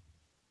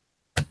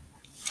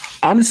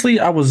 Honestly,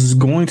 I was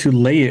going to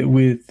lay it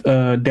with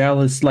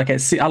Dallas. Like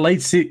I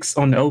laid 6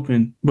 on the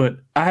open, but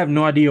I have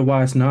no idea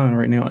why it's 9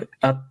 right now.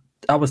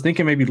 I was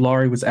thinking maybe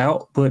Laurie was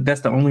out, but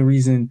that's the only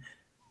reason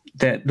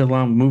that the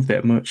line would move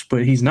that much.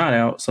 But he's not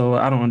out, so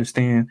I don't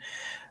understand.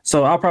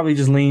 So I'll probably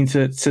just lean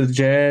to the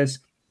Jazz.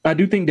 I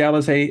do think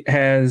Dallas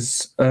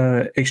has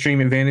extreme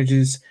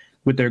advantages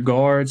with their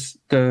guards.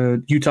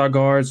 The Utah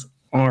guards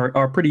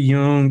are pretty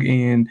young,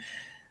 and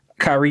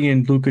Kyrie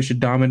and Luka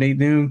should dominate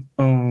them.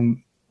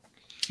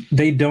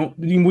 They don't.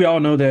 We all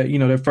know that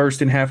they're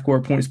first in half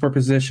court points per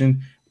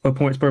possession,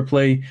 points per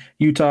play.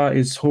 Utah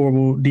is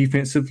horrible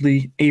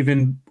defensively,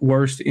 even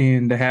worse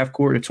in the half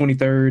court, the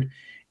 23rd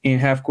in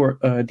half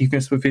court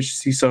defensive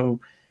efficiency.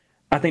 So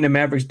I think the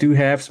Mavericks do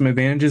have some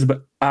advantages,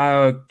 but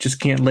I just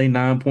can't lay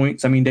 9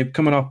 points. I mean, they're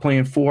coming off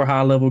playing 4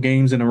 high-level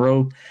games in a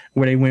row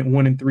where they went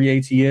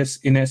 1-3 ATS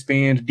in that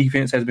span. The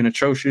defense has been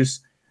atrocious,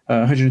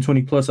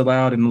 120 plus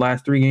allowed in the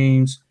last 3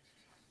 games.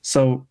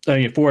 So 4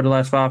 of the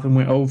last 5 and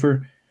went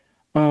over.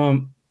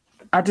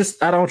 I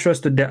don't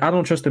trust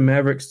the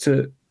Mavericks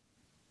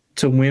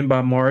to win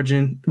by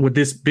margin with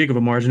this big of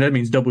a margin. That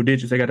means double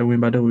digits. They got to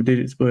win by double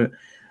digits. But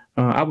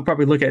I would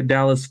probably look at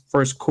Dallas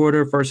first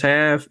quarter, first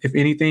half, if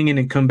anything, and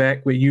then come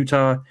back with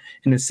Utah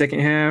in the second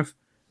half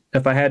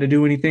if I had to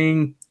do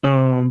anything.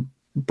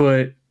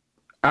 But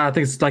I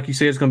think it's like you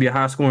said, it's going to be a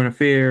high scoring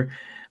affair,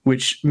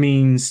 which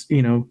means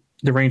the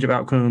range of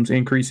outcomes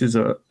increases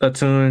a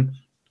ton.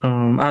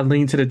 I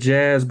lean to the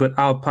Jazz, but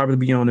I'll probably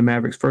be on the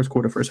Mavericks first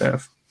quarter, first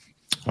half.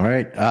 All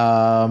right.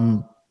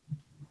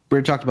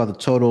 We talked about the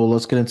total.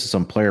 Let's get into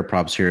some player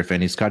props here, if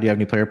any. Scott, do you have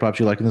any player props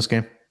you like in this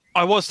game?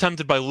 I was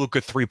tempted by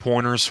Luka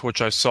 3-pointers,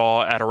 which I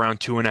saw at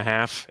around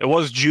 2.5. It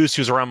was juice.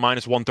 He was around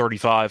minus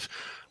 135.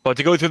 But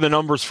to go through the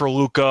numbers for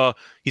Luka,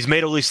 he's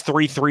made at least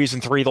 3 threes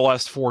in 3 of the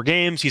last 4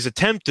 games. He's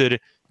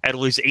attempted at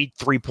least 8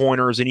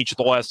 3-pointers in each of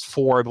the last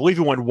 4. I believe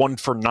he went 1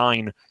 for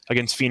 9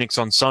 against Phoenix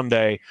on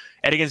Sunday.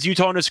 And against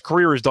Utah in his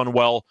career has done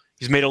well.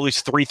 He's made at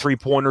least 3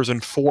 3-pointers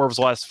in 4 of his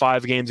last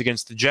 5 games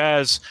against the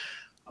Jazz.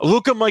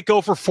 Luka might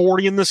go for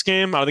 40 in this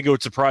game. I don't think it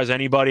would surprise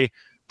anybody.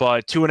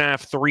 But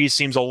 2.5 threes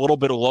seems a little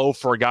bit low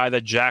for a guy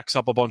that jacks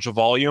up a bunch of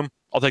volume.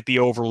 I'll take the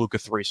over Luka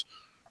threes.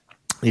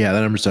 Yeah,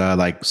 that number's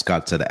like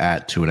Scott said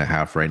at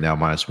 2.5 right now,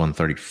 minus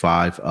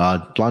 135.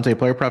 Delonte,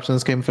 player props in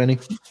this game, if any?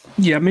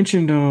 Yeah, I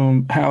mentioned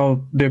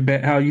how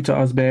how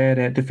Utah is bad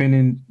at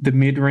defending the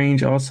mid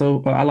range.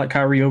 Also, I like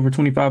Kyrie over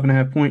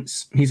 25.5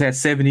 points. He's had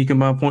 70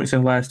 combined points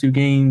in the last 2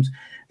 games.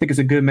 I think it's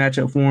a good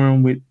matchup for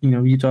him with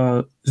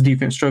Utah's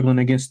defense struggling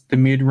against the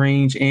mid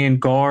range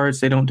and guards.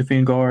 They don't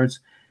defend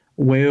guards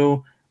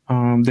well.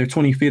 They're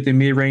 25th in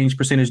mid range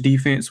percentage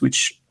defense,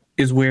 which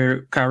is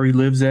where Kyrie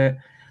lives at.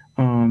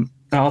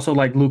 I also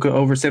like Luka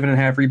over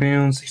 7.5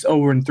 rebounds. He's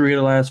over in 3 of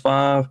the last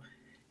 5.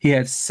 He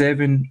had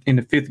 7 in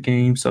the 5th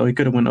game, so he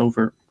could have went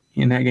over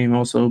in that game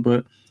also.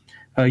 But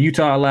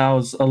Utah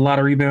allows a lot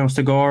of rebounds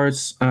to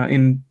guards.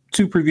 In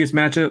 2 previous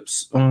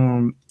matchups,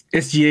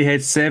 SGA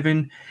had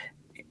 7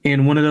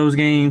 in one of those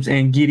games,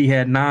 and Giddey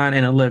had 9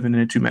 and 11 in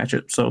the 2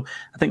 matchups. So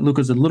I think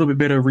Luka's a little bit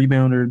better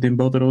rebounder than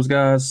both of those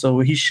guys. So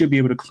he should be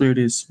able to clear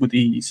this with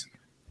ease.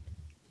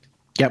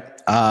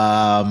 Yep.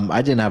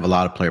 I didn't have a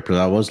lot of player props.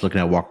 I was looking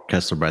at Walker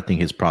Kessler, but I think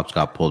his props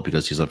got pulled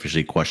because he's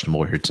officially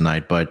questionable here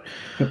tonight. But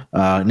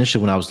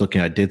initially, when I was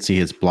looking, I did see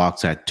his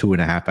blocks at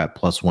 2.5 at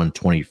plus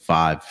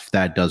 125. If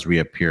that does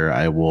reappear,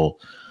 I will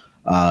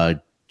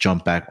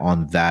jump back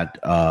on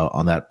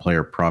that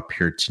player prop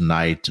here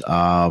tonight.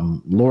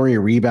 Laurie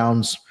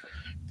rebounds.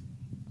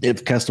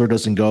 If Kessler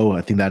doesn't go,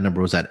 I think that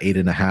number was at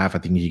 8.5. I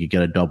think he could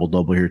get a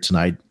double here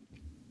tonight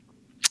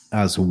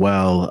as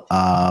well.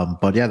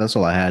 But yeah, that's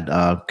all I had.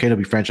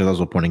 KW franchise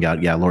also pointing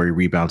out, yeah, Laurie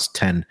rebounds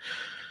 10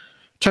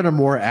 or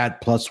more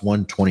at plus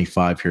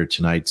 125 here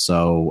tonight.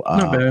 So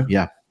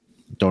yeah,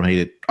 don't hate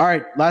it. All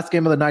right, last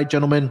game of the night,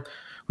 gentlemen.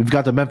 We've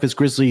got the Memphis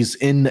Grizzlies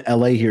in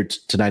LA here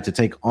tonight to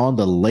take on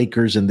the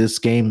Lakers in this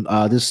game.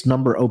 This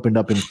number opened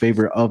up in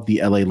favor of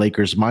the LA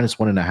Lakers, minus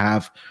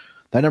 1.5.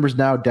 That number is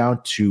now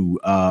down to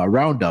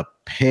around a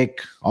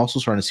pick. Also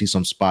starting to see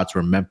some spots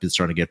where Memphis is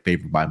starting to get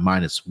favored by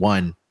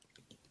 -1.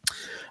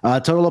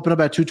 Total opened up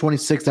at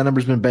 226. That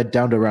number's been bet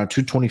down to around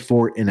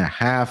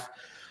 224.5.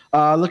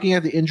 Looking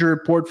at the injury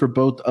report for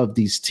both of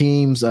these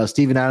teams,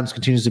 Steven Adams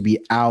continues to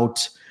be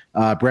out.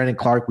 Brandon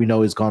Clark, we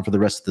know, is gone for the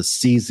rest of the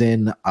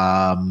season.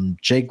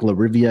 Jake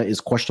LaRivia is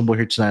questionable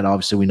here tonight.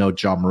 Obviously, we know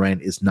John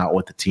Morant is not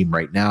with the team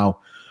right now.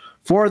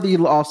 For the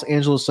Los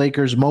Angeles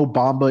Lakers, Mo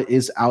Bamba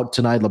is out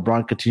tonight.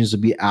 LeBron continues to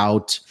be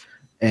out.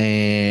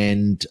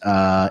 And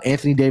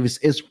Anthony Davis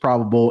is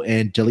probable,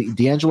 and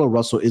D'Angelo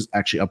Russell is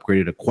actually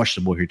upgraded to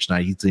questionable here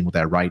tonight. He's dealing with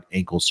that right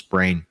ankle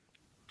sprain.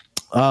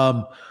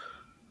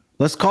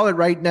 Let's call it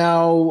right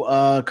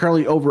now.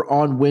 Currently over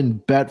on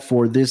WinBet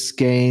for this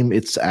game.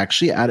 It's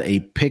actually at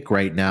a pick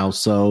right now.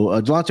 So,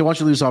 Delonte, why don't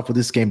you lead us off with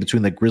this game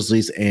between the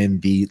Grizzlies and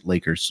the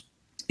Lakers?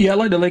 Yeah, I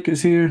like the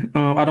Lakers here.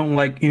 I don't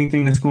like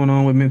anything that's going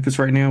on with Memphis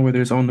right now,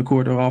 whether it's on the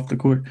court or off the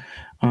court.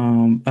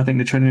 I think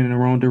they're trending in the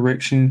wrong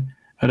direction.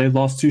 They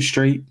lost 2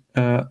 straight.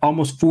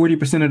 Almost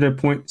 40% of their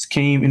points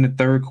came in the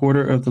third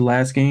quarter of the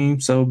last game.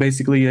 So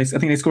basically, I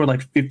think they scored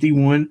like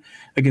 51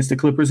 against the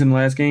Clippers in the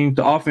last game.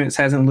 The offense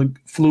hasn't looked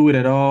fluid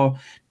at all.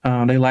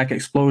 They lack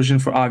explosion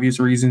for obvious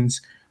reasons.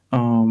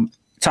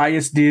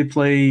 Tyus did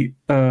play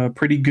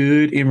pretty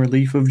good in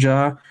relief of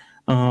Ja.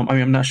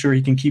 I'm not sure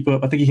he can keep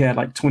up. I think he had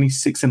like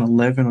 26 and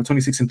 11 or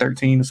 26 and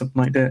 13 or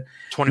something like that.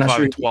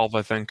 25 and 12,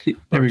 I think.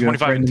 There we go.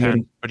 25 and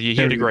 10. But he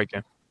had a great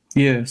game.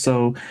 Yeah,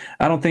 so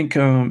I don't think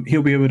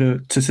he'll be able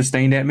to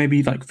sustain that.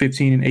 Maybe like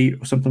 15 and 8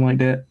 or something like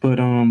that. But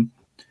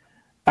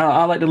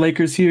I like the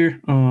Lakers here.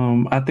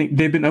 I think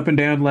they've been up and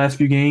down the last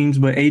few games,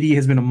 but AD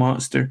has been a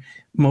monster,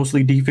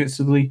 mostly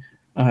defensively.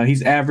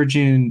 He's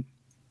averaging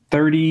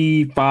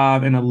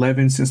 35 and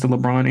 11 since the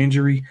LeBron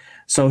injury.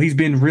 So he's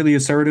been really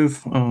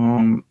assertive.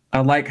 I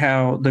like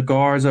how the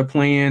guards are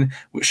playing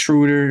with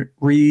Schroeder,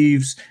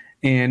 Reeves,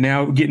 and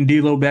now getting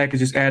D'Lo back is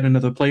just add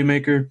another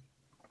playmaker.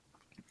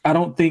 I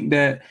don't think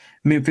that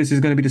Memphis is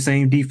going to be the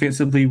same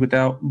defensively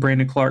without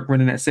Brandon Clark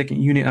running that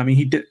second unit. I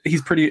mean,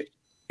 he's pretty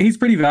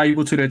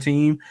valuable to their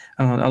team.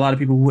 A lot of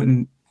people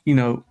wouldn't,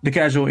 the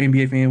casual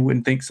NBA fan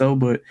wouldn't think so,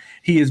 but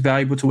he is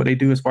valuable to what they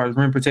do as far as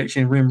rim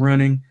protection, rim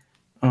running.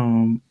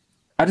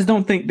 I just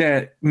don't think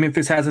that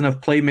Memphis has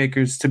enough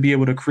playmakers to be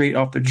able to create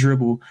off the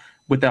dribble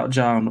without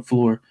Ja on the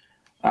floor.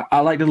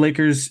 I like the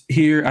Lakers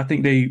here. I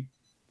think they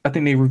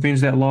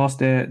revenged that loss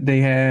that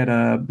they had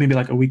maybe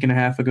like a week and a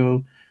half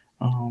ago.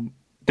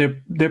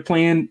 They're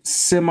playing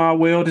semi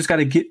well. Just got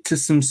to get to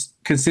some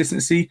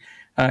consistency.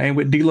 And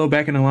with D'Lo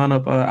back in the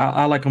lineup,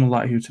 I like them a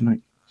lot here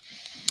tonight.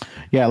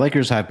 Yeah,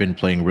 Lakers have been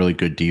playing really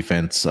good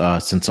defense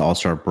since the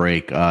All-Star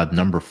break.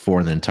 Number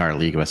 4 in the entire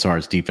league as far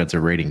as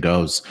defensive rating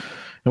goes.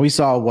 And we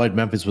saw what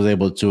Memphis was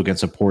able to do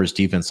against a porous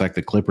defense like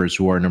the Clippers,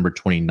 who are number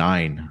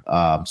 29.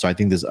 So I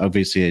think there's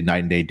obviously a night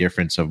and day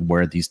difference of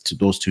where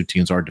those two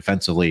teams are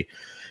defensively.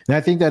 And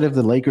I think that if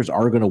the Lakers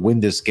are going to win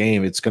this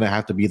game, it's going to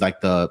have to be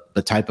like the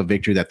type of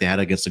victory that they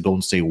had against the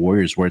Golden State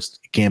Warriors, where it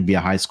can be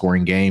a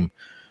high-scoring game.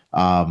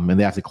 And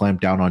they have to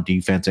clamp down on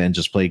defense and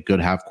just play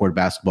good half-court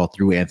basketball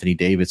through Anthony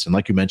Davis. And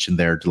like you mentioned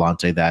there,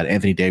 Delonte, that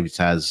Anthony Davis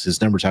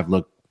his numbers have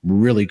looked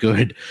really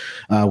good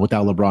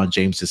without LeBron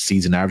James this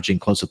season, averaging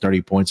close to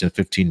 30 points and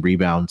 15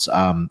 rebounds.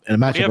 And a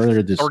matchup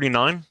earlier this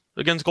 39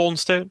 against Golden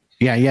State.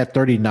 Yeah, he had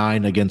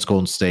 39 against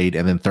Golden State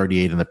and then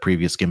 38 in the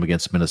previous game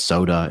against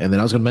Minnesota. And then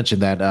I was going to mention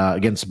that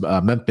against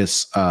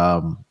Memphis,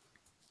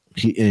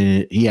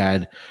 he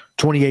had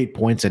 28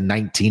 points and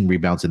 19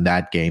 rebounds in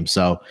that game.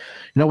 So,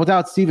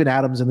 without Steven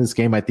Adams in this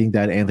game, I think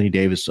that Anthony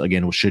Davis,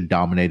 again, should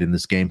dominate in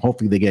this game.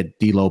 Hopefully they get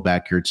D'Lo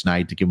back here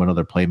tonight to give him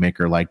another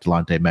playmaker like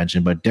Delonte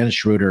mentioned. But Dennis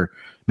Schroeder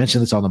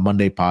mentioned this on the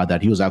Monday pod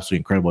that he was absolutely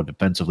incredible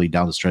defensively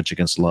down the stretch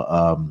against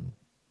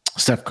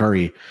Steph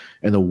Curry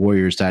and the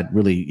Warriors that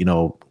really,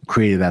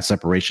 created that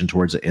separation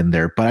towards the end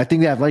there. But I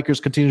think that Lakers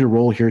continue to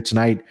roll here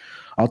tonight.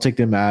 I'll take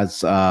them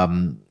as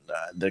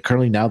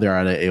currently now they're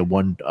at a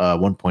 1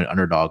 point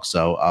underdog.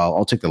 So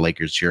I'll take the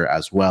Lakers here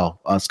as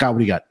well. Scott, what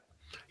do you got?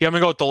 Yeah, I'm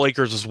going to go with the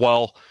Lakers as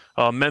well.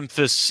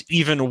 Memphis,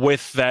 even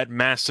with that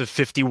massive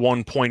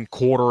 51-point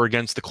quarter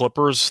against the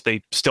Clippers,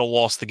 they still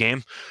lost the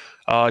game.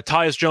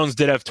 Tyus Jones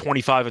did have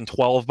 25 and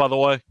 12, by the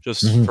way,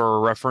 just for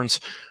reference.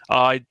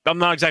 I'm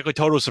not exactly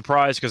totally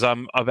surprised because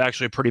I'm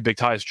actually a pretty big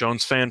Tyus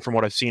Jones fan from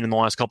what I've seen in the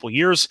last couple of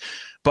years.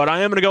 But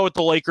I am going to go with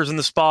the Lakers in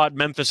the spot.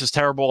 Memphis is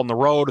terrible on the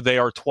road. They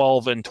are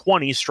 12 and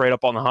 20 straight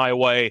up on the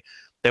highway.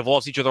 They've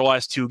lost each of their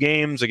last 2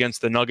 games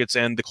against the Nuggets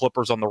and the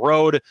Clippers on the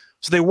road.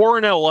 So they were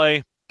in LA,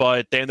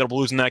 but they ended up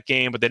losing that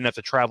game, but they didn't have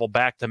to travel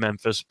back to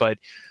Memphis. But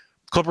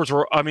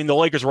the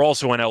Lakers were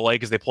also in LA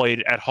because they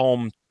played at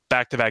home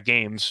back-to-back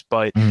games.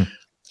 But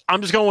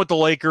I'm just going with the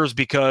Lakers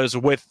because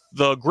with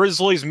the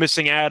Grizzlies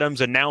missing Adams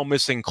and now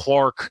missing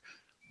Clark,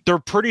 they're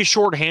pretty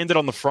short-handed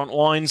on the front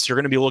lines. You're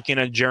going to be looking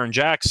at Jaren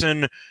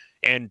Jackson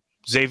and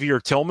Xavier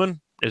Tillman.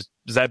 Is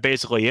that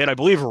basically it? I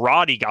believe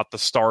Roddy got the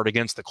start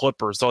against the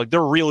Clippers. So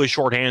they're really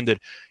shorthanded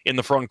in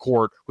the front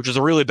court, which is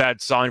a really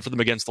bad sign for them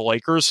against the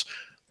Lakers.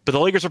 But the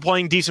Lakers are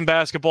playing decent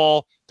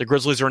basketball. The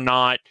Grizzlies are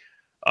not.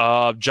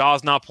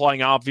 Ja's not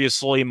playing,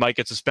 obviously. Might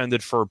get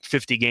suspended for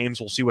 50 games.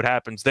 We'll see what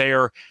happens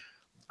there.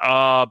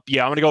 I'm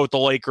going to go with the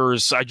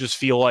Lakers. I just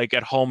feel like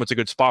at home it's a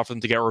good spot for them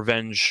to get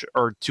revenge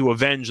or to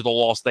avenge the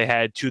loss they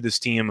had to this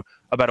team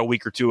about a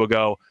week or 2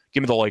 ago.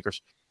 Give me the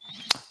Lakers.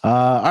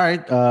 All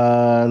right.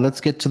 Let's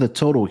get to the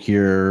total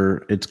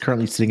here. It's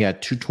currently sitting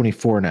at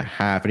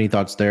 224.5. Any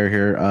thoughts there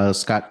here,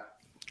 Scott?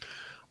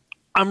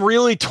 I'm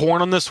really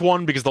torn on this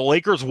one because the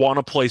Lakers want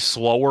to play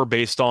slower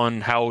based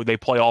on how they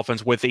play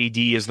offense with AD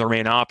as their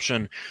main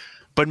option.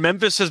 But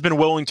Memphis has been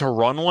willing to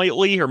run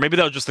lately, or maybe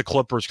that was just the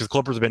Clippers because the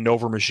Clippers have been an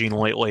over machine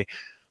lately.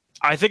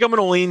 I think I'm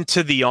going to lean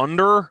to the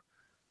under,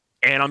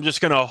 and I'm just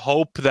going to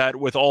hope that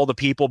with all the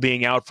people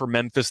being out for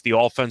Memphis, the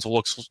offense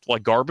looks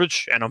like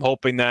garbage, and I'm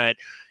hoping that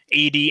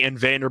AD and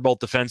Vanderbilt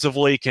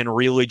defensively can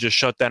really just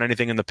shut down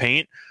anything in the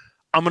paint.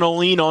 I'm going to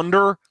lean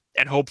under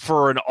and hope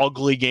for an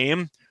ugly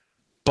game,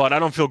 but I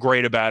don't feel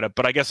great about it.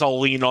 But I guess I'll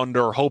lean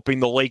under, hoping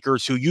the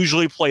Lakers, who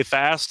usually play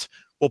fast,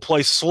 will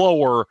play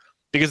slower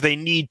because they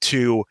need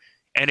to,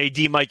 and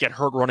AD might get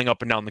hurt running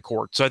up and down the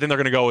court. So I think they're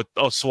going to go with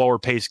a slower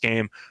pace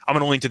game. I'm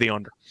going to lean to the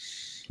under.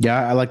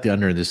 Yeah, I like the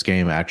under in this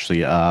game,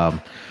 actually.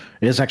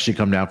 It has actually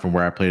come down from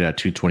where I played at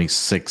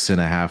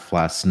 226.5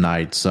 last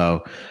night.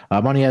 So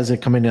money has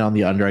it coming in on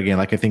the under again.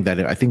 Like I think that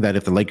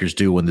if the Lakers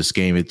do win this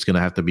game, it's going to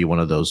have to be one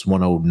of those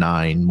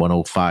 109,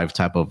 105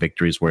 type of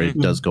victories where it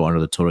does go under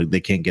the total. They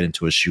can't get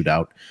into a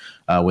shootout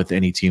with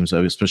any teams,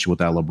 especially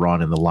without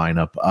LeBron in the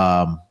lineup.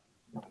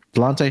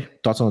 Delonte,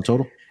 thoughts on the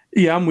total?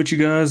 Yeah, I'm with you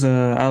guys.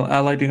 I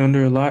like the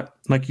under a lot.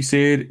 Like you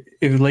said,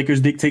 if the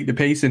Lakers dictate the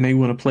pace and they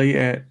want to play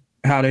at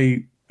how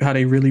they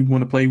really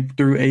want to play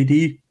through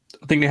AD,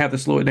 I think they have to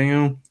slow it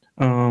down.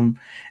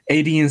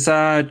 AD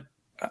inside,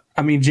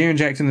 I mean, Jaren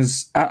Jackson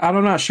is –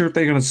 I'm not sure if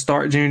they're going to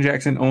start Jaren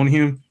Jackson on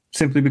him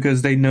simply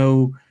because they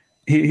know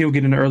he'll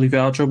get into early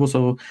foul trouble.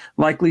 So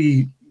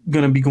likely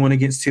going to be going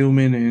against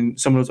Tillman and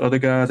some of those other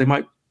guys. They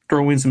might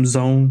throw in some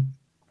zone.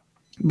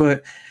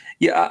 But,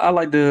 yeah, I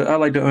like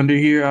the under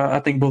here. I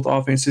think both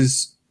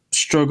offenses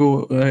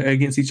struggle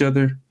against each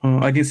other,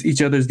 against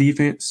each other's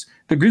defense.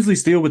 The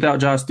Grizzlies still, without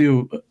Josh,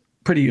 still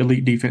pretty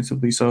elite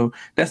defensively. So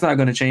that's not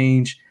going to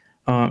change.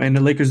 And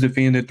the Lakers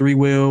defend the 3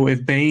 well.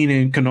 If Bane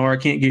and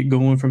Kennard can't get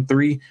going from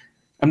 3,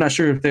 I'm not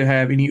sure if they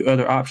have any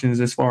other options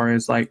as far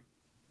as like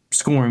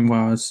scoring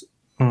wise.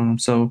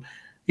 So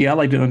yeah, I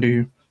like the under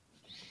here.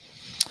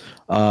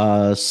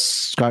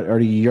 Scott,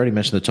 you already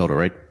mentioned the total,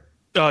 right?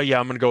 Yeah,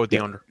 I'm gonna go with the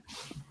under.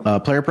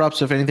 Player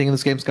props, if anything in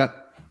this game,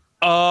 Scott?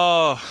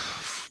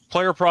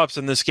 Player props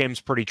in this game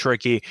is pretty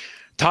tricky.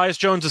 Tyus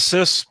Jones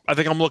assists, I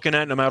think I'm looking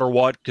at no matter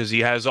what because he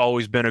has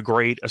always been a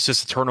great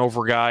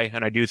assist-to-turnover guy,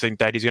 and I do think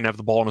that he's going to have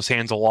the ball in his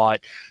hands a lot,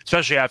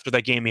 especially after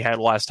that game he had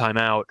last time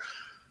out.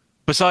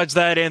 Besides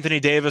that, Anthony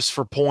Davis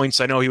for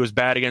points. I know he was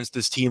bad against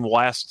this team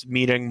last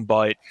meeting,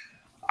 but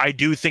I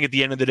do think at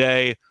the end of the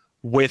day,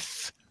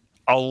 with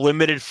a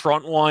limited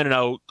front line and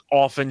how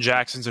often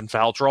Jackson's in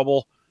foul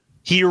trouble,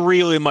 he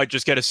really might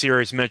just get a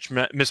serious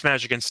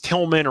mismatch against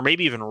Tillman or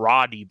maybe even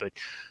Roddy, but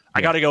I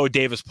got to go with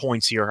Davis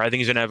points here. I think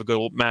he's going to have a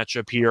good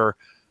matchup here.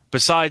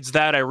 Besides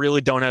that, I really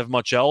don't have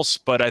much else,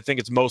 but I think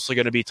it's mostly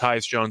going to be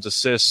Tyus Jones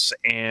assists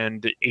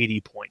and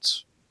 80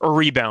 points. Or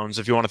rebounds,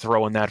 if you want to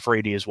throw in that for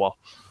 80 as well.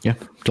 Yeah.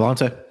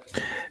 Delonte?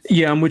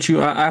 Yeah, I'm with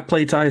you. I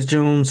play Tyus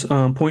Jones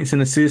points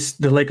and assists.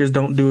 The Lakers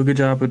don't do a good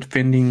job of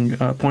defending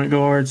point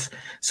guards.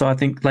 So I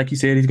think, like you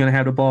said, he's going to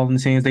have the ball in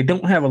his hands. They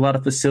don't have a lot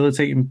of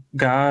facilitating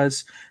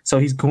guys, so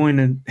he's going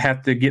to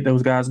have to get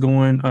those guys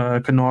going,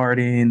 Kennard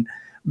and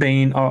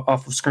Bane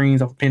off of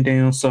screens, off pin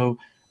down. So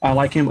I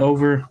like him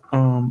over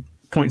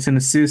points and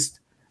assists.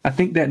 I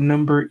think that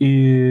number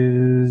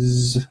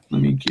is,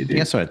 let me get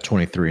it. I saw at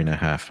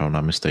 23.5, if I'm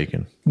not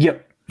mistaken.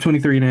 Yep,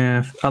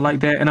 23.5. I like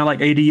that. And I like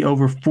AD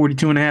over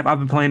 42.5. I've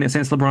been playing it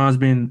since LeBron's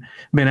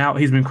been out.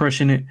 He's been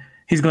crushing it.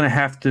 He's going to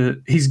have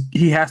to,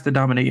 he has to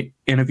dominate.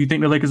 And if you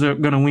think the Lakers are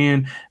going to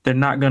win, they're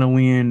not going to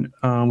win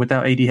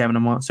without AD having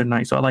a monster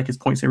night. So I like his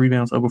points and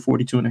rebounds over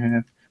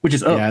 42.5, which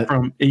is up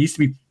from, it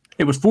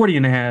was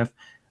 40.5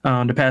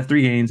 the past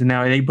 3 games, and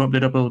now they bumped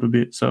it up a little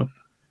bit. So.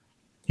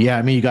 Yeah,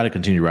 I mean, you got to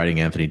continue riding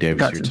Anthony Davis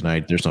Gotcha. here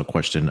tonight. There's no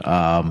question.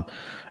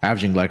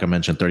 Averaging, like I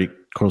mentioned,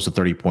 close to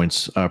 30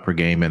 points per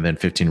game, and then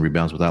 15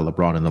 rebounds without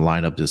LeBron in the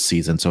lineup this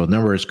season. So the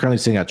number is currently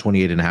sitting at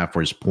 28.5 for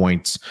his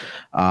points.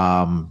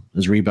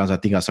 His rebounds, I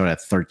think I started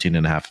at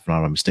 13.5, if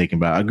I'm not mistaken.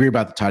 But I agree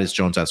about the Tyus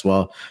Jones as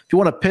well. If you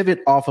want to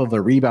pivot off of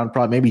a rebound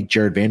prop, maybe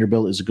Jared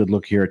Vanderbilt is a good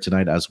look here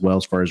tonight as well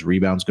as far as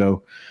rebounds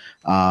go.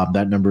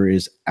 That number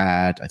is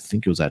at, I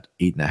think it was at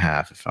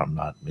 8.5, if I'm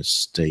not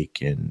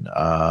mistaken.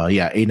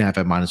 8.5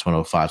 at minus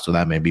 105. So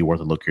that may be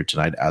worth a look here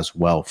tonight as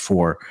well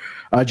for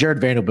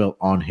Jared Vanderbilt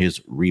on his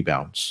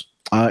rebounds.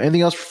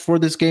 Anything else for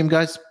this game,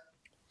 guys?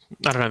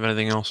 I don't have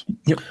anything else.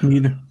 Yep, me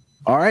either.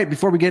 All right,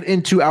 before we get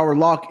into our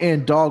lock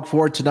and dog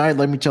for tonight,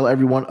 let me tell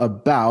everyone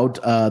about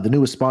the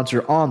newest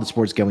sponsor on the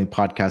Sports Gambling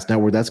Podcast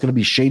Network. That's going to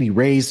be Shady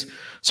Rays.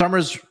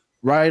 Summer's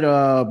right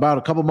about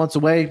a couple months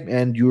away,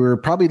 and you're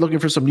probably looking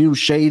for some new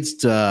shades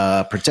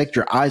to protect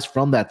your eyes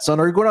from that sun,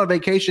 or you're going on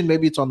vacation.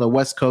 Maybe it's on the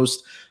West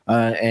Coast,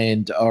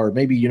 or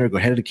maybe you're go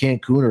headed to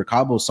Cancun or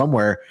Cabo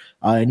somewhere,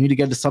 and you need to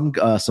get to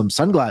some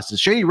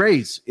sunglasses. Shady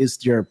Rays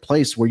is your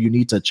place where you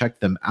need to check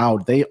them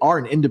out. They are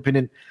an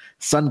independent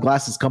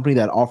sunglasses company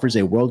that offers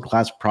a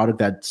world-class product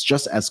that's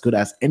just as good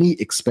as any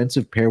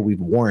expensive pair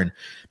we've worn.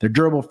 They're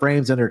durable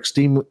frames and are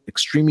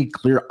extremely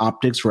clear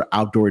optics for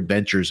outdoor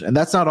adventures. And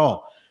that's not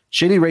all.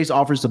 Shady Rays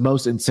offers the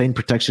most insane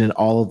protection in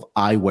all of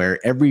eyewear.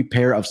 Every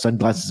pair of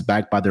sunglasses is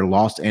backed by their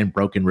lost and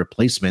broken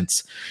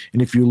replacements.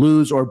 And if you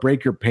lose or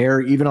break your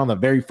pair, even on the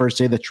very first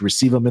day that you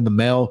receive them in the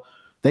mail,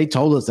 they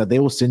told us that they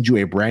will send you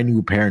a brand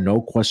new pair,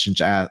 no questions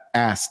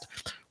asked.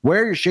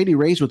 Wear your Shady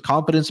Rays with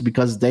confidence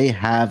because they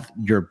have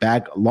your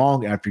back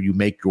long after you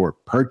make your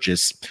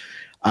purchase.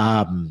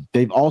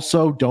 They've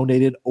also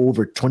donated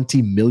over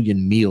 20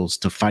 million meals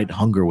to fight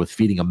hunger with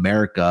Feeding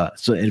America.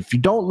 So if you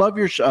don't love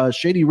your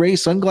Shady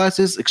Rays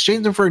sunglasses,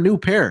 exchange them for a new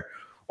pair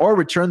or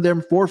return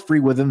them for free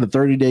within the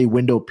 30-day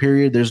window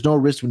period. There's no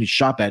risk when you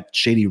shop at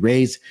Shady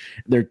Rays.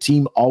 Their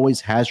team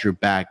always has your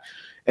back.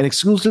 And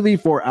exclusively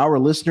for our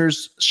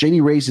listeners,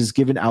 Shady Rays is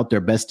giving out their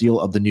best deal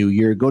of the new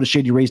year. Go to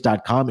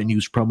shadyrays.com and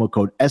use promo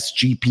code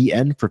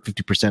SGPN for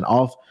 50%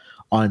 off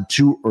on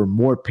 2 or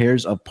more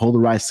pairs of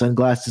polarized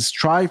sunglasses.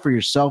 Try for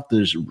yourself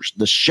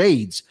the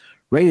shades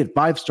rated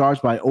 5 stars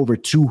by over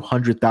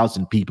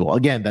 200,000 people.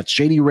 Again, that's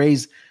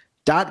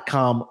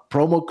shadyrays.com,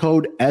 promo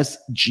code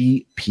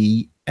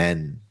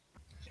SGPN.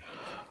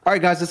 All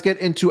right, guys, let's get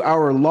into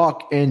our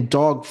lock and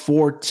dog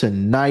for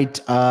tonight.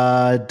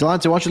 Delonte, why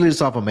don't you lead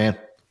us off, my man?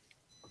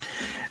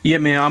 Yeah,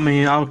 man. I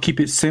mean, I'll keep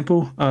it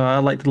simple. I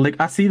like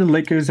I see the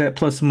Lakers at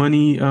plus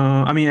money.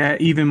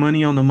 At even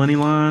money on the money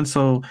line.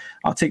 So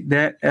I'll take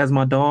that as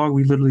my dog.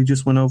 We literally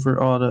just went over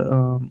all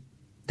the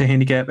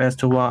handicap as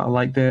to why I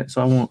like that.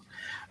 So I won't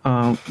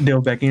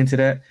delve back into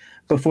that.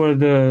 But for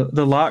the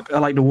lock, I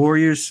like the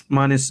Warriors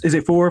minus. Is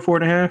it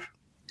 4.5?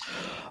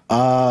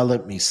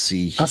 Let me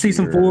see. I see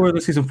some 4.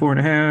 Let's see some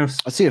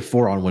 4.5. I see a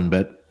 4 on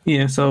WinBet.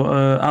 Yeah. So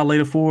I'll lay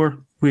the 4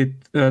 with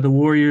the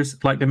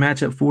Warriors. Like the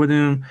matchup for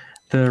them.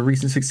 The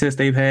recent success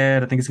they've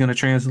had, I think it's going to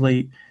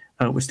translate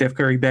with Steph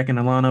Curry back in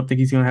the lineup. I think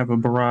he's going to have a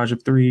barrage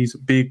of threes,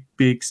 big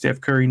Steph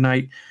Curry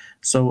night.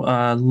 So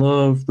I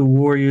love the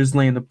Warriors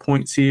laying the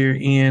points here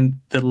and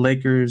the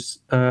Lakers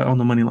on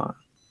the money line.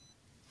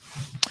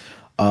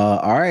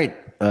 All right.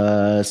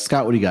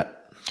 Scott, what do you got?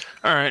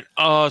 All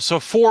right. So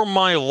for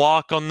my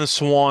lock on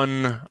this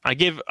one, I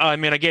gave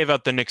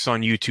out the Knicks on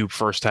YouTube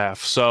first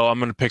half, so I'm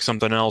going to pick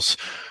something else.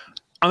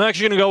 I'm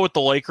actually going to go with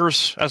the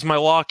Lakers as my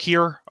lock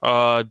here.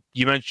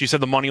 You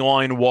said the money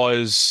line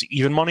was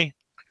even money?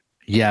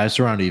 Yeah, it's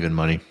around even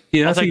money.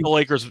 Yeah, I think the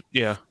Lakers,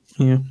 yeah.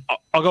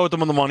 I'll go with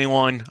them on the money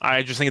line.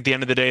 I just think at the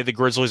end of the day, the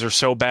Grizzlies are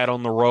so bad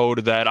on the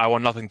road that I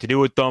want nothing to do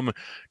with them.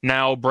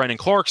 Now, Brandon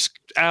Clark's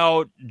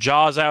out,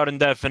 Ja's out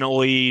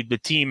indefinitely. The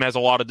team has a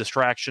lot of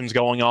distractions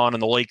going on,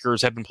 and the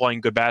Lakers have been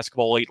playing good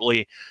basketball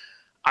lately.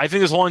 I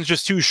think this line's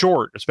just too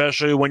short,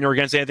 especially when you're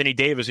against Anthony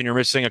Davis and you're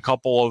missing a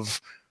couple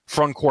of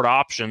front court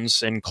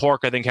options, and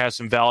Clark I think has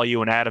some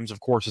value, and Adams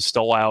of course is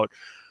still out.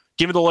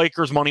 Give me the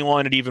Lakers money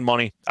line at even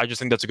money. I just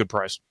think that's a good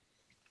price.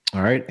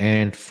 All right,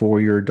 and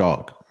for your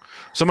dog.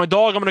 So my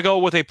dog, I'm going to go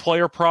with a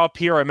player prop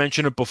here. I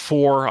mentioned it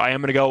before. I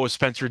am going to go with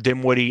Spencer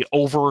Dinwiddie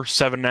over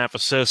 7.5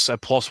 assists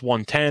at plus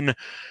 110.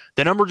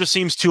 The number just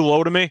seems too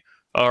low to me,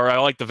 or I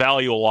like the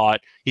value a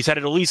lot. He's had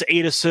at least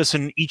 8 assists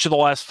in each of the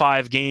last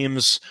 5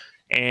 games,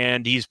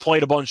 and he's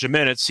played a bunch of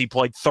minutes. He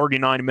played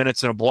 39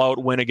 minutes in a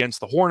blowout win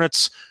against the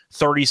Hornets,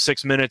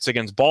 36 minutes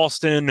against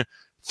Boston,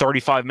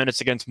 35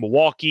 minutes against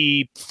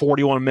Milwaukee,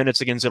 41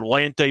 minutes against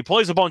Atlanta. He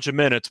plays a bunch of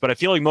minutes, but I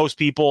feel like most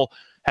people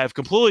have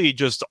completely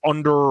just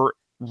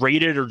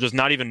underrated or just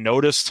not even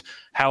noticed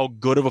how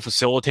good of a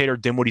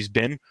facilitator Dinwiddie's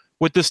been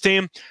with this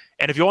team.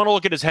 And if you want to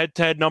look at his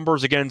head-to-head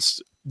numbers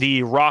against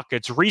the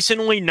Rockets,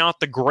 recently not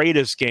the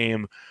greatest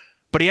game,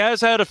 but he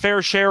has had a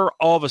fair share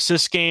of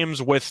assist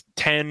games with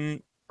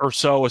 10 or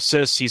so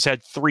assists. He's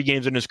had 3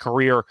 games in his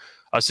career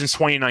since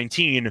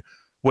 2019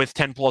 with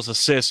 10 plus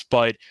assists,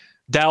 but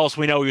Dallas,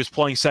 we know he was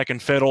playing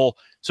second fiddle.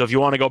 So if you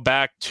want to go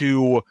back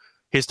to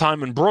his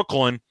time in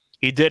Brooklyn,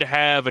 he did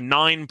have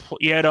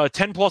he had a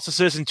 10-plus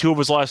assists in 2 of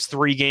his last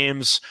 3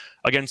 games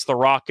against the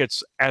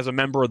Rockets as a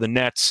member of the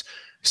Nets.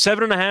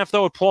 7.5,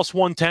 though, at plus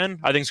 110,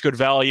 I think it's good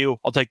value.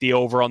 I'll take the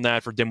over on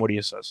that for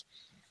Dimwitty says.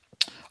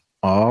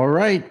 All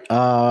right.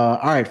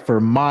 For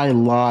my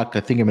lock, I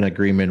think I'm in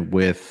agreement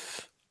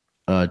with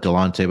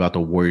Delonte about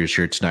the Warriors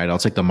here tonight. I'll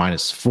take the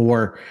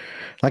 -4.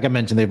 Like I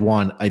mentioned, they've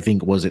won, I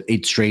think, was it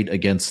 8 straight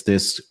against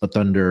this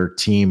Thunder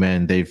team,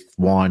 and they've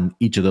won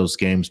each of those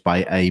games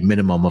by a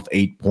minimum of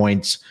 8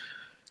 points.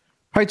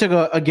 Probably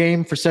took a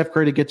game for Steph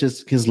Curry to get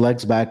his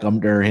legs back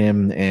under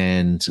him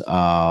and,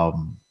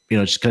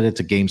 just cut it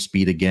to game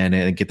speed again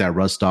and get that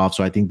rust off.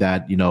 So I think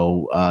that,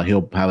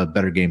 he'll have a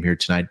better game here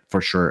tonight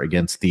for sure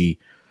against the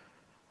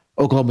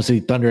Oklahoma City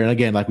Thunder. And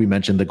again, like we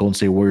mentioned, the Golden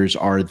State Warriors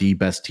are the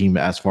best team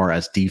as far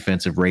as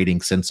defensive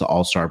rating since the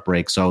All-Star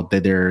break. So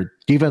their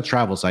defense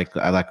travels,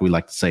 like we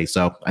like to say.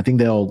 So I think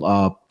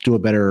they'll do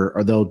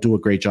a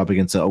great job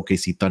against the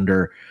OKC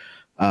Thunder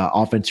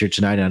offense here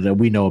tonight. And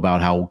we know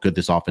about how good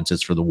this offense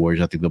is for the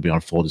Warriors. I think they'll be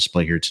on full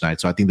display here tonight.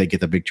 So I think they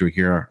get the victory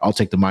here. I'll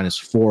take the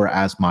 -4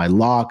 as my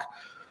lock.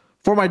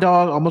 For my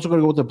dog, I'm also going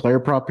to go with the player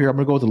prop here. I'm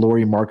going to go with the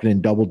Lauri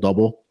Markkanen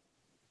double-double.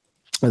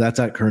 That's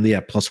currently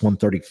at plus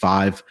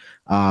 135.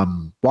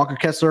 Walker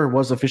Kessler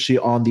was officially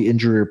on the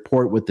injury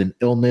report with an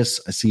illness.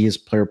 I see his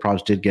player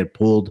props did get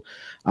pulled.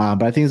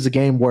 But I think it's a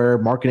game where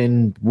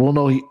Markkanen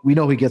we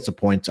know he gets the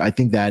points. I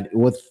think that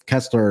with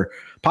Kessler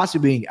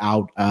possibly being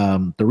out,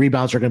 the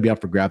rebounds are going to be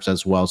up for grabs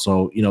as well.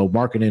 So,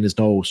 Markkanen is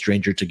no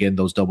stranger to getting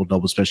those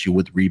double-doubles, especially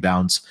with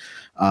rebounds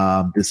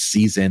this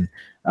season.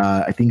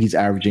 I think he's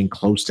averaging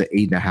close to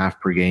 8.5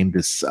 per game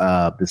this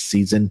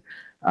season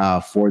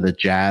for the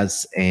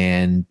Jazz,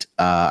 and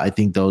I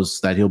think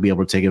that he'll be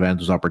able to take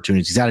advantage of those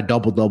opportunities. He's had a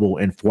double-double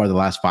in 4 of the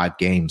last 5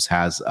 games,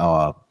 has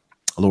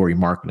Lauri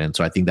Markkanen.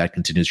 So I think that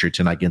continues here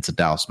tonight against the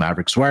Dallas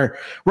Mavericks, where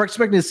we're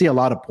expecting to see a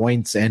lot of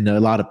points and a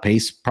lot of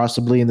pace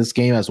possibly in this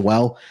game as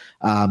well.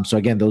 So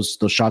again, those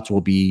shots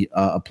will be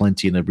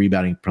plenty, and the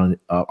rebounding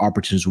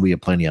opportunities will be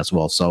plenty as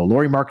well. So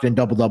Lauri Markkanen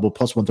double-double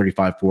plus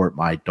 135 for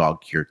my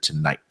dog here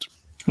tonight.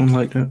 I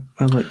like that.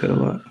 I like that a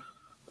lot.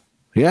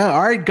 Yeah.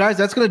 All right, guys,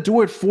 that's going to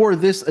do it for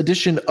this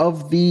edition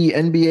of the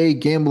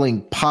NBA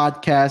Gambling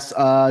Podcast.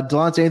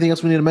 Delonte, anything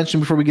else we need to mention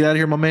before we get out of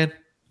here, my man?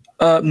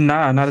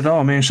 Nah, not at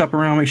all, man. Shop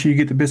around, make sure you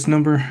get the best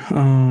number,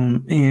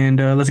 and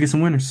let's get some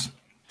winners.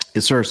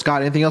 Yes, sir.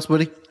 Scott, anything else,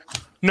 buddy?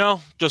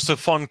 No, just a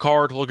fun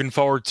card. Looking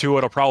forward to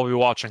it. I'll probably be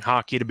watching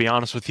hockey, to be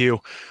honest with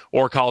you,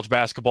 or college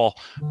basketball.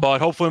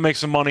 But hopefully make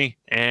some money,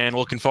 and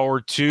looking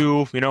forward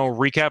to,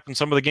 recapping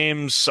some of the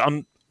games.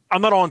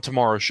 I'm not on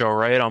tomorrow's show,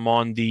 right? I'm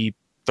on the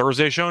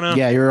Thursday show now?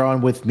 Yeah, you're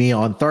on with me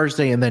on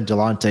Thursday, and then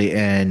Delonte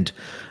and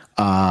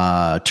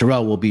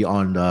Terrell will be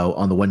on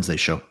the Wednesday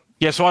show.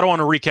 Yeah, so I don't want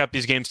to recap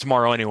these games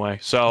tomorrow anyway.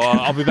 So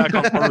I'll be back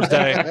on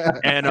Thursday,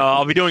 and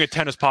I'll be doing a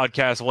tennis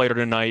podcast later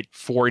tonight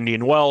for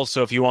Indian Wells.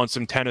 So if you want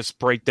some tennis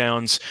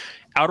breakdowns,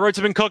 outrights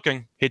have been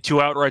cooking. Hit 2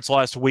 outrights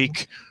last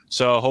week.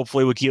 So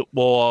hopefully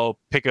we'll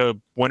pick a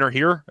winner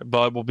here,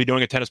 but we'll be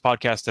doing a tennis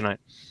podcast tonight.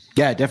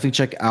 Yeah, definitely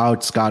check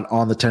out Scott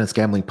on the Tennis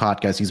Gambling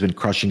Podcast. He's been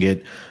crushing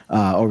it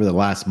over the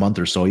last month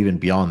or so, even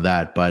beyond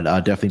that. But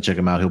definitely check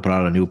him out. He'll put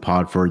out a new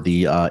pod for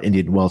the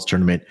Indian Wells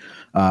tournament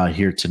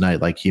here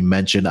tonight, like he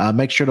mentioned.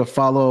 Make sure to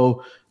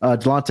follow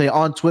Delonte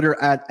on Twitter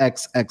at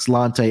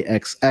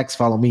xxlanteXX.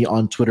 Follow me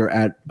on Twitter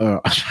at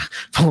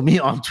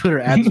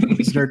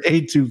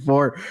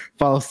Nerd824.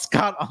 Follow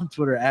Scott on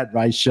Twitter at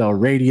Rishell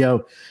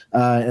Radio.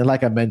 And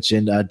like I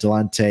mentioned,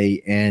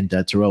 Delonte and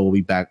Terrell will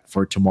be back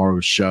for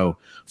tomorrow's show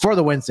for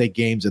the Wednesday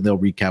games, and they'll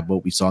recap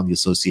what we saw in the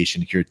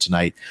association here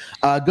tonight.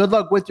 Good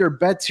luck with your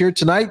bets here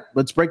tonight.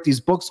 Let's break these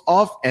books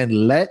off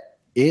and let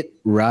it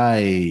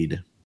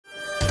ride.